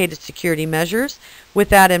complicated security measures. With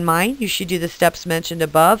that in mind, you should do the steps mentioned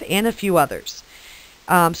above and a few others.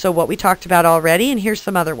 So what we talked about already, and here's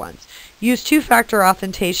some other ones. Use two-factor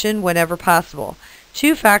authentication whenever possible.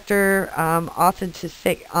 Two-factor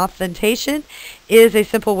authentication is a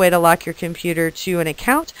simple way to lock your computer to an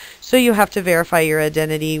account, so you have to verify your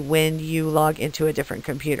identity when you log into a different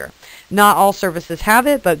computer. Not all services have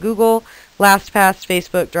it, but Google, LastPass,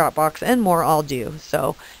 Facebook, Dropbox, and more all do,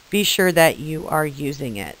 so be sure that you are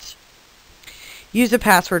using it. Use a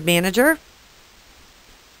password manager.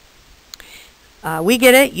 We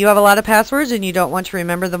get it. You have a lot of passwords and you don't want to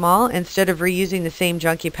remember them all. Instead of reusing the same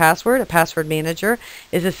junky password, a password manager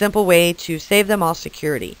is a simple way to save them all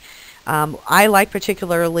security. I like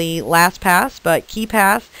particularly LastPass, but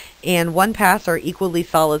KeePass and OnePass are equally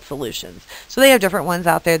solid solutions. So they have different ones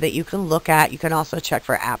out there that you can look at. You can also check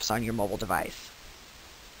for apps on your mobile device.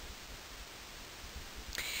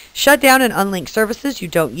 Shut down and unlink services you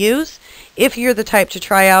don't use. If you're the type to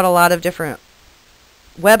try out a lot of different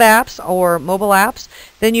web apps or mobile apps,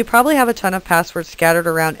 then you probably have a ton of passwords scattered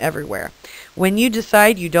around everywhere. When you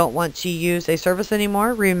decide you don't want to use a service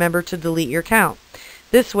anymore, remember to delete your account.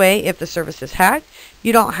 This way, if the service is hacked,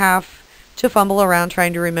 you don't have to fumble around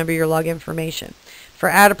trying to remember your log information. For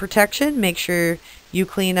added protection, make sure you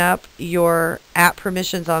clean up your app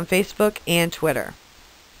permissions on Facebook and Twitter.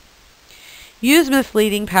 Use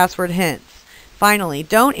misleading password hints. Finally,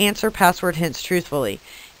 don't answer password hints truthfully.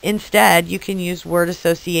 Instead, you can use word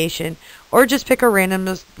association or just pick a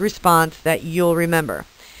random response that you'll remember.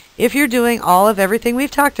 If you're doing all of everything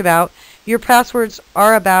we've talked about, your passwords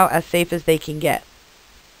are about as safe as they can get.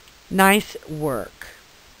 Nice work.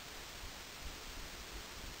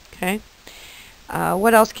 Okay.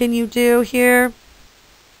 What else can you do here?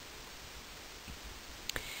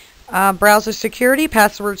 Browser security.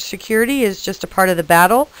 Password security is just a part of the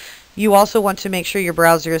battle. You also want to make sure your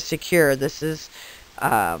browser is secure. This is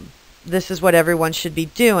what everyone should be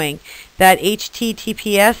doing. That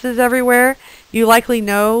HTTPS is everywhere. You likely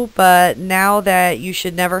know, but now that you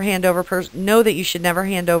should never hand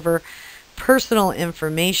over personal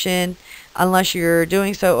information unless you're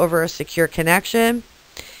doing so over a secure connection.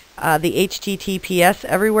 The HTTPS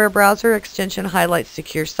Everywhere browser extension highlights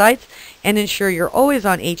secure sites and ensure you're always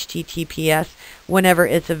on HTTPS whenever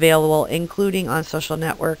it's available, including on social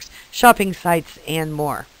networks, shopping sites, and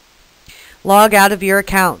more. Log out of your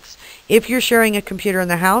accounts. If you're sharing a computer in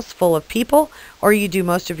the house full of people, or you do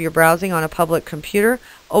most of your browsing on a public computer,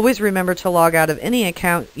 always remember to log out of any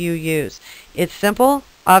account you use. It's simple,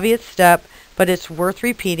 obvious step, but it's worth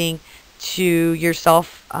repeating to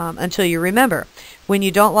yourself until you remember. When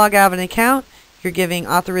you don't log out of an account, you're giving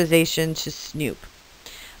authorization to snoop.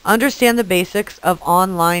 Understand the basics of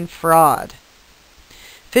online fraud.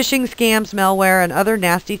 Phishing scams, malware, and other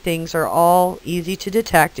nasty things are all easy to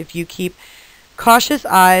detect if you keep cautious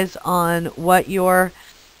eyes on what your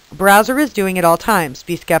browser is doing at all times.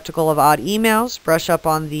 Be skeptical of odd emails, brush up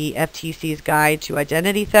on the FTC's guide to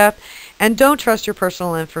identity theft, and don't trust your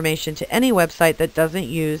personal information to any website that doesn't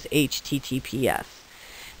use HTTPS.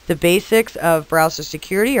 The basics of browser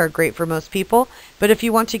security are great for most people, but if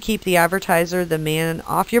you want to keep the advertiser, the man,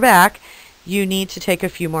 off your back, you need to take a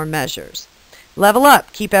few more measures. Level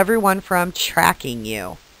up. Keep everyone from tracking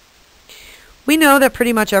you. We know that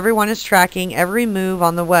pretty much everyone is tracking every move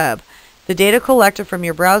on the web. The data collected from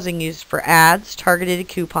your browsing used for ads, targeted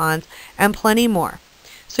coupons, and plenty more.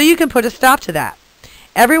 So you can put a stop to that.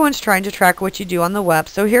 Everyone's trying to track what you do on the web,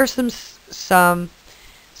 so here's how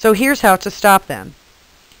to stop them.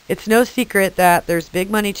 It's no secret that there's big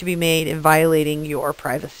money to be made in violating your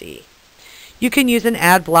privacy. You can use an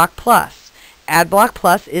Ad Block Plus. Ad Block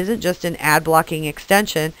Plus isn't just an ad blocking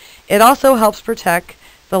extension, it also helps protect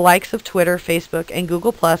the likes of Twitter, Facebook, and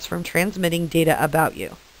Google Plus from transmitting data about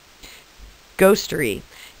you. Ghostery.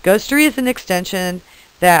 Ghostery is an extension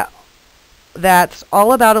that's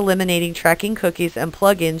all about eliminating tracking cookies and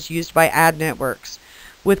plugins used by ad networks.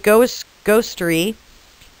 With Ghostery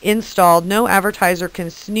installed, no advertiser can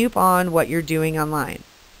snoop on what you're doing online.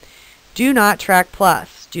 Do Not Track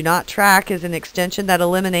Plus. Do Not Track is an extension that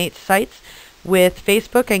eliminates sites with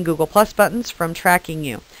Facebook and Google Plus buttons from tracking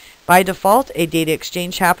you. By default, a data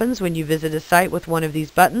exchange happens when you visit a site with one of these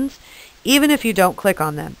buttons, even if you don't click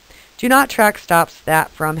on them. Do Not Track stops that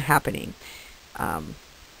from happening.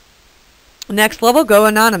 Next level, go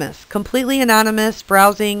anonymous. Completely anonymous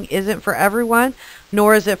browsing isn't for everyone,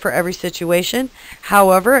 nor is it for every situation.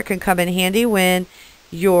 However, it can come in handy when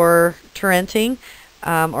you're torrenting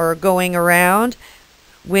or going around,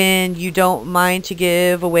 when you don't mind to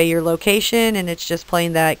give away your location and it's just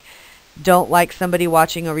plain that don't like somebody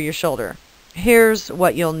watching over your shoulder. Here's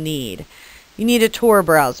what you'll need. You need a Tor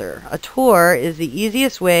browser. A Tor is the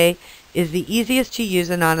easiest to use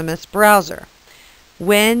anonymous browser.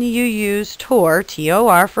 When you use Tor,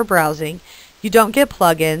 T-O-R, for browsing, you don't get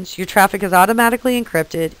plugins, your traffic is automatically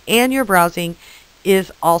encrypted, and your browsing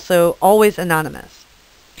is also always anonymous.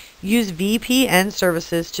 Use VPN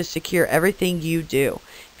services to secure everything you do.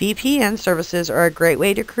 VPN services are a great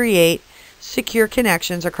way to create secure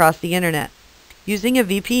connections across the internet. Using a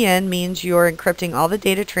VPN means you're encrypting all the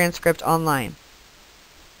data transcript online.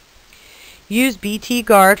 Use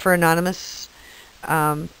BTGuard for anonymous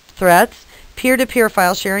threats. Peer-to-peer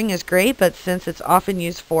file sharing is great, but since it's often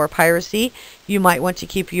used for piracy, you might want to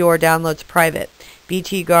keep your downloads private.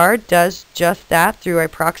 BTGuard does just that through a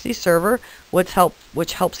proxy server,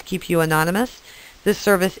 which helps keep you anonymous. This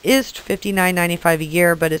service is $59.95 a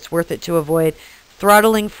year, but it's worth it to avoid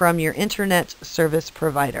throttling from your internet service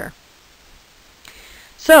provider.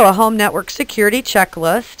 So, a home network security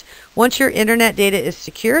checklist. Once your internet data is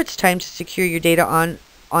secure, it's time to secure your data on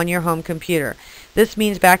your home computer. This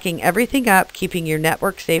means backing everything up, keeping your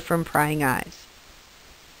network safe from prying eyes.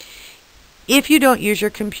 If you don't use your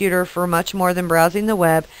computer for much more than browsing the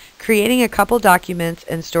web, creating a couple documents,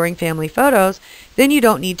 and storing family photos, then you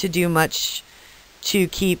don't need to do much to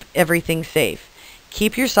keep everything safe.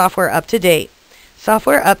 Keep your software up to date.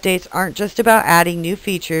 Software updates aren't just about adding new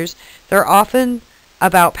features, they're often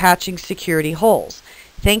about patching security holes.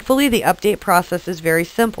 Thankfully, the update process is very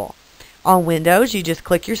simple. On Windows, you just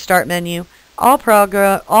click your Start menu, all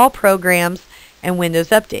programs, and Windows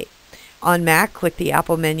Update. On Mac, click the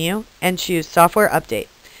Apple menu and choose Software Update.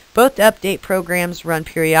 Both update programs run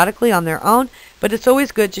periodically on their own, but it's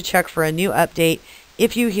always good to check for a new update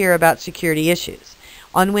if you hear about security issues.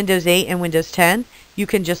 On Windows 8 and Windows 10, you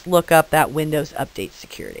can just look up that Windows Update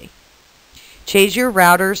security. Change your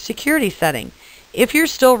router's security setting. If you're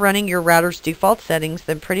still running your router's default settings,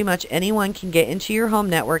 then pretty much anyone can get into your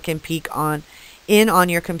home network and peek in on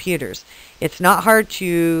your computers. It's not hard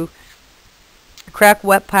to crack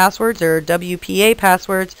web passwords or WPA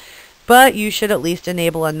passwords, but you should at least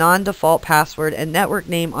enable a non-default password and network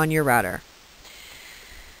name on your router.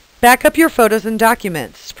 Back up your photos and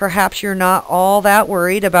documents. Perhaps you're not all that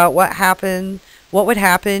worried about what would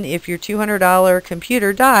happen if your $200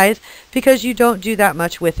 computer dies because you don't do that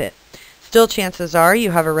much with it. Still, chances are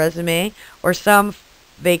you have a resume or some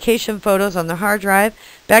vacation photos on the hard drive.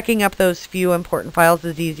 Backing up those few important files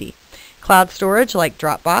is easy. Cloud storage like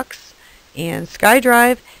Dropbox and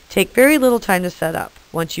SkyDrive take very little time to set up.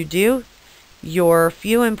 Once you do, your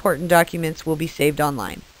few important documents will be saved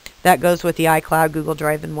online. That goes with the iCloud, Google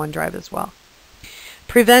Drive, and OneDrive as well.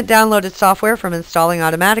 Prevent downloaded software from installing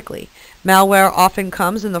automatically. Malware often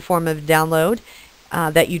comes in the form of download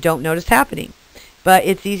that you don't notice happening. But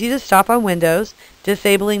it's easy to stop on Windows.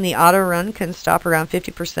 Disabling the auto run can stop around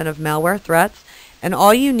 50% of malware threats, and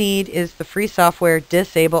all you need is the free software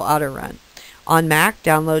Disable Auto Run. On Mac,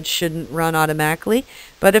 downloads shouldn't run automatically,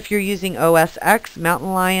 but if you're using OS X,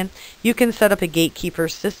 Mountain Lion, you can set up a gatekeeper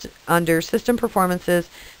under System Performances,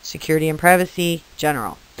 Security and Privacy,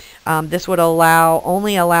 General. This would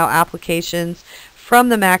only allow applications from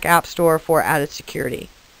the Mac App Store for added security.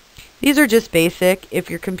 These are just basic. If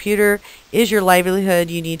your computer is your livelihood,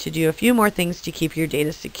 you need to do a few more things to keep your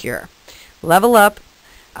data secure. Level up.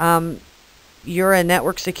 You're a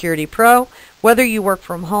network security pro. Whether you work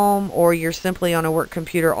from home or you're simply on a work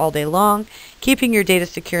computer all day long, keeping your data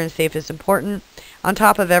secure and safe is important. On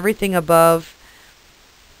top of everything above,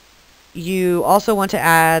 you also want to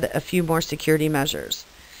add a few more security measures.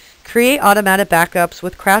 Create automatic backups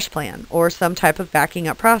with CrashPlan or some type of backing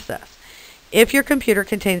up process. If your computer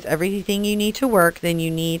contains everything you need to work, then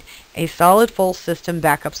you need a solid full system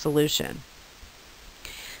backup solution.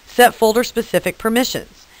 Set folder-specific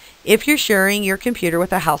permissions. If you're sharing your computer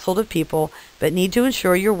with a household of people but need to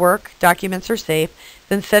ensure your work documents are safe,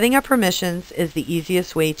 then setting up permissions is the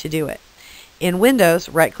easiest way to do it. In Windows,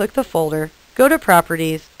 right-click the folder, go to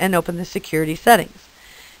Properties, and open the security settings.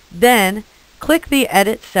 Then, click the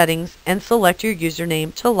Edit Settings and select your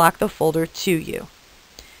username to lock the folder to you.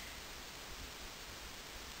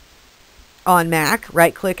 On Mac,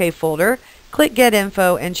 right-click a folder, click Get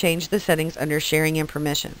Info, and change the settings under Sharing and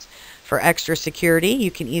Permissions. For extra security,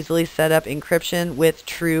 you can easily set up encryption with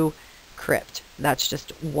TrueCrypt. That's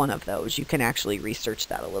just one of those. You can actually research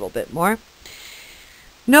that a little bit more.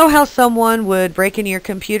 Know how someone would break into your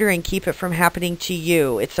computer and keep it from happening to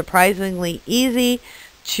you. It's surprisingly easy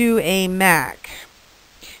to a Mac.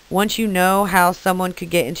 Once you know how someone could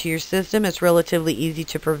get into your system, it's relatively easy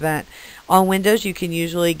to prevent. On Windows, you can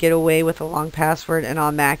usually get away with a long password, and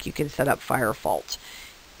on Mac, you can set up FireVault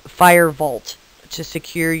to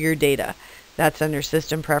secure your data. That's under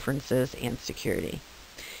System Preferences and Security.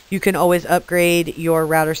 You can always upgrade your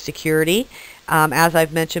router security. As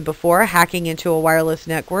I've mentioned before, hacking into a wireless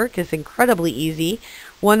network is incredibly easy.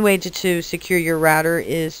 One way to secure your router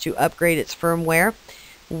is to upgrade its firmware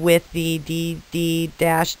with the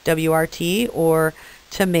DD-WRT or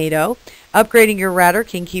Tomato. Upgrading your router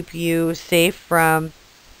can keep you safe from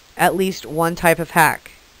at least one type of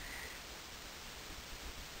hack.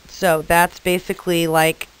 So that's basically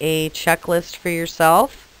like a checklist for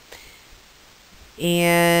yourself.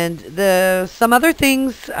 And some other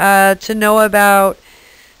things to know about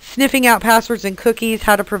sniffing out passwords and cookies,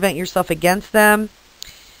 how to prevent yourself against them.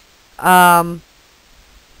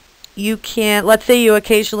 You can, let's say you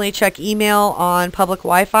occasionally check email on public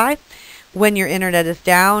Wi-Fi when your internet is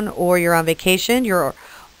down or you're on vacation. You're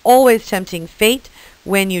always tempting fate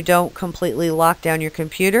when you don't completely lock down your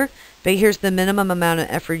computer. But here's the minimum amount of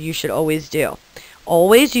effort you should always do.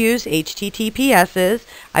 Always use HTTPS's.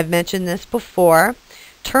 I've mentioned this before.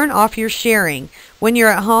 Turn off your sharing. When you're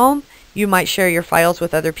at home, you might share your files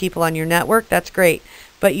with other people on your network. That's great.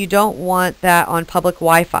 But you don't want that on public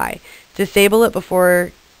Wi-Fi. Disable it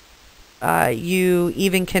before you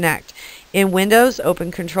even connect. In Windows,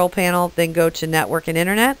 open Control Panel, then go to Network and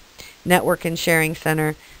Internet, Network and Sharing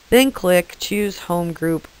Center, then click Choose Home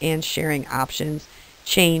Group and Sharing Options.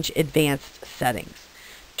 Change Advanced Settings.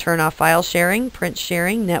 Turn off file sharing, print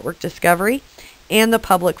sharing, network discovery, and the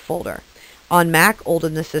public folder. On Mac,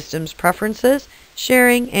 open the system's preferences,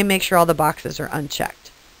 sharing, and make sure all the boxes are unchecked.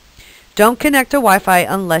 Don't connect to Wi-Fi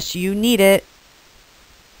unless you need it.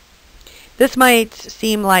 This might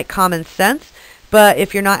seem like common sense, but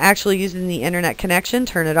if you're not actually using the internet connection,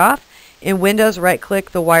 turn it off. In Windows,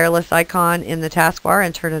 right-click the wireless icon in the taskbar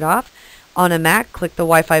and turn it off. On a Mac, click the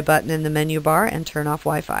Wi-Fi button in the menu bar and turn off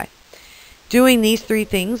Wi-Fi. Doing these three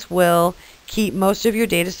things will keep most of your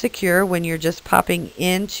data secure when you're just popping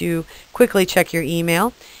in to quickly check your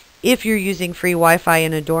email. If you're using free Wi-Fi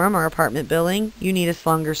in a dorm or apartment building, you need a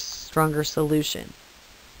stronger solution.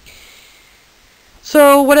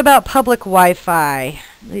 So what about public Wi-Fi?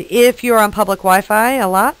 If you're on public Wi-Fi a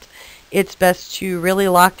lot, it's best to really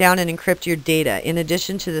lock down and encrypt your data. In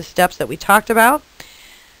addition to the steps that we talked about,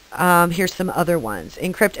 here's some other ones.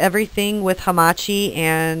 Encrypt everything with Hamachi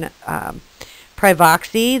and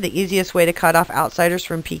Privacy. The easiest way to cut off outsiders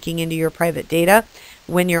from peeking into your private data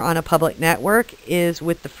when you're on a public network is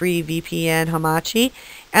with the free VPN Hamachi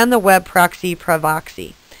and the web proxy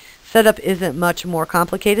Privacy. Setup isn't much more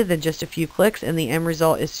complicated than just a few clicks, and the end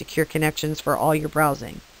result is secure connections for all your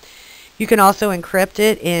browsing. You can also encrypt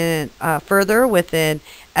it further with an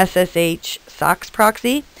SSH SOCKS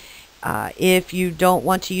proxy. If you don't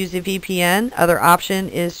want to use a VPN, other option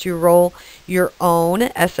is to roll your own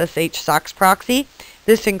SSH SOCKS proxy.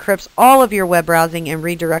 This encrypts all of your web browsing and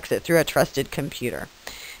redirects it through a trusted computer.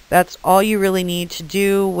 That's all you really need to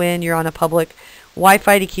do when you're on a public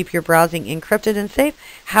Wi-Fi to keep your browsing encrypted and safe.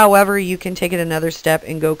 However, you can take it another step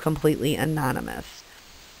and go completely anonymous.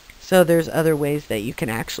 So there's other ways that you can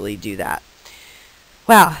actually do that.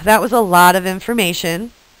 Wow, that was a lot of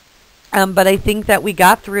information. But I think that we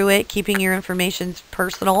got through it, keeping your information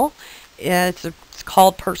personal. It's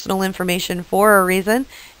called personal information for a reason.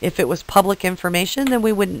 If it was public information, then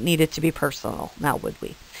we wouldn't need it to be personal, now would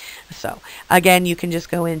we? So again, you can just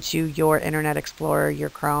go into your Internet Explorer, your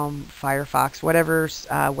Chrome, Firefox, whatever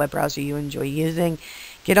web browser you enjoy using.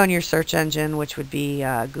 Get on your search engine, which would be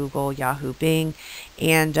Google, Yahoo, Bing,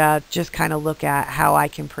 and just kind of look at how I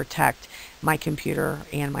can protect my computer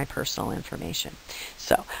and my personal information.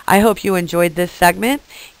 So I hope you enjoyed this segment,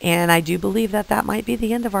 and I do believe that that might be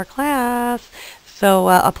the end of our class. So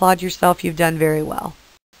applaud yourself. You've done very well.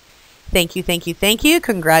 Thank you, thank you, thank you.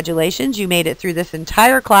 Congratulations. You made it through this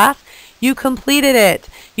entire class. You completed it.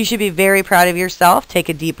 You should be very proud of yourself. Take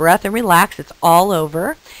a deep breath and relax. It's all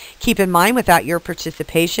over. Keep in mind, without your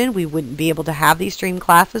participation, we wouldn't be able to have these stream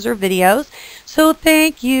classes or videos. So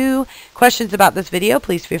thank you. Questions about this video,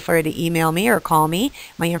 please feel free to email me or call me.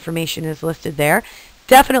 My information is listed there.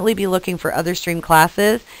 Definitely be looking for other stream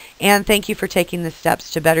classes, and thank you for taking the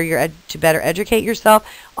steps to better educate yourself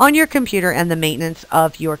on your computer and the maintenance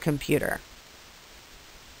of your computer.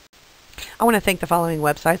 I want to thank the following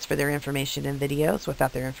websites for their information and videos.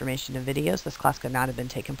 Without their information and videos, this class could not have been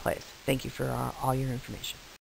taken place. Thank you for all your information.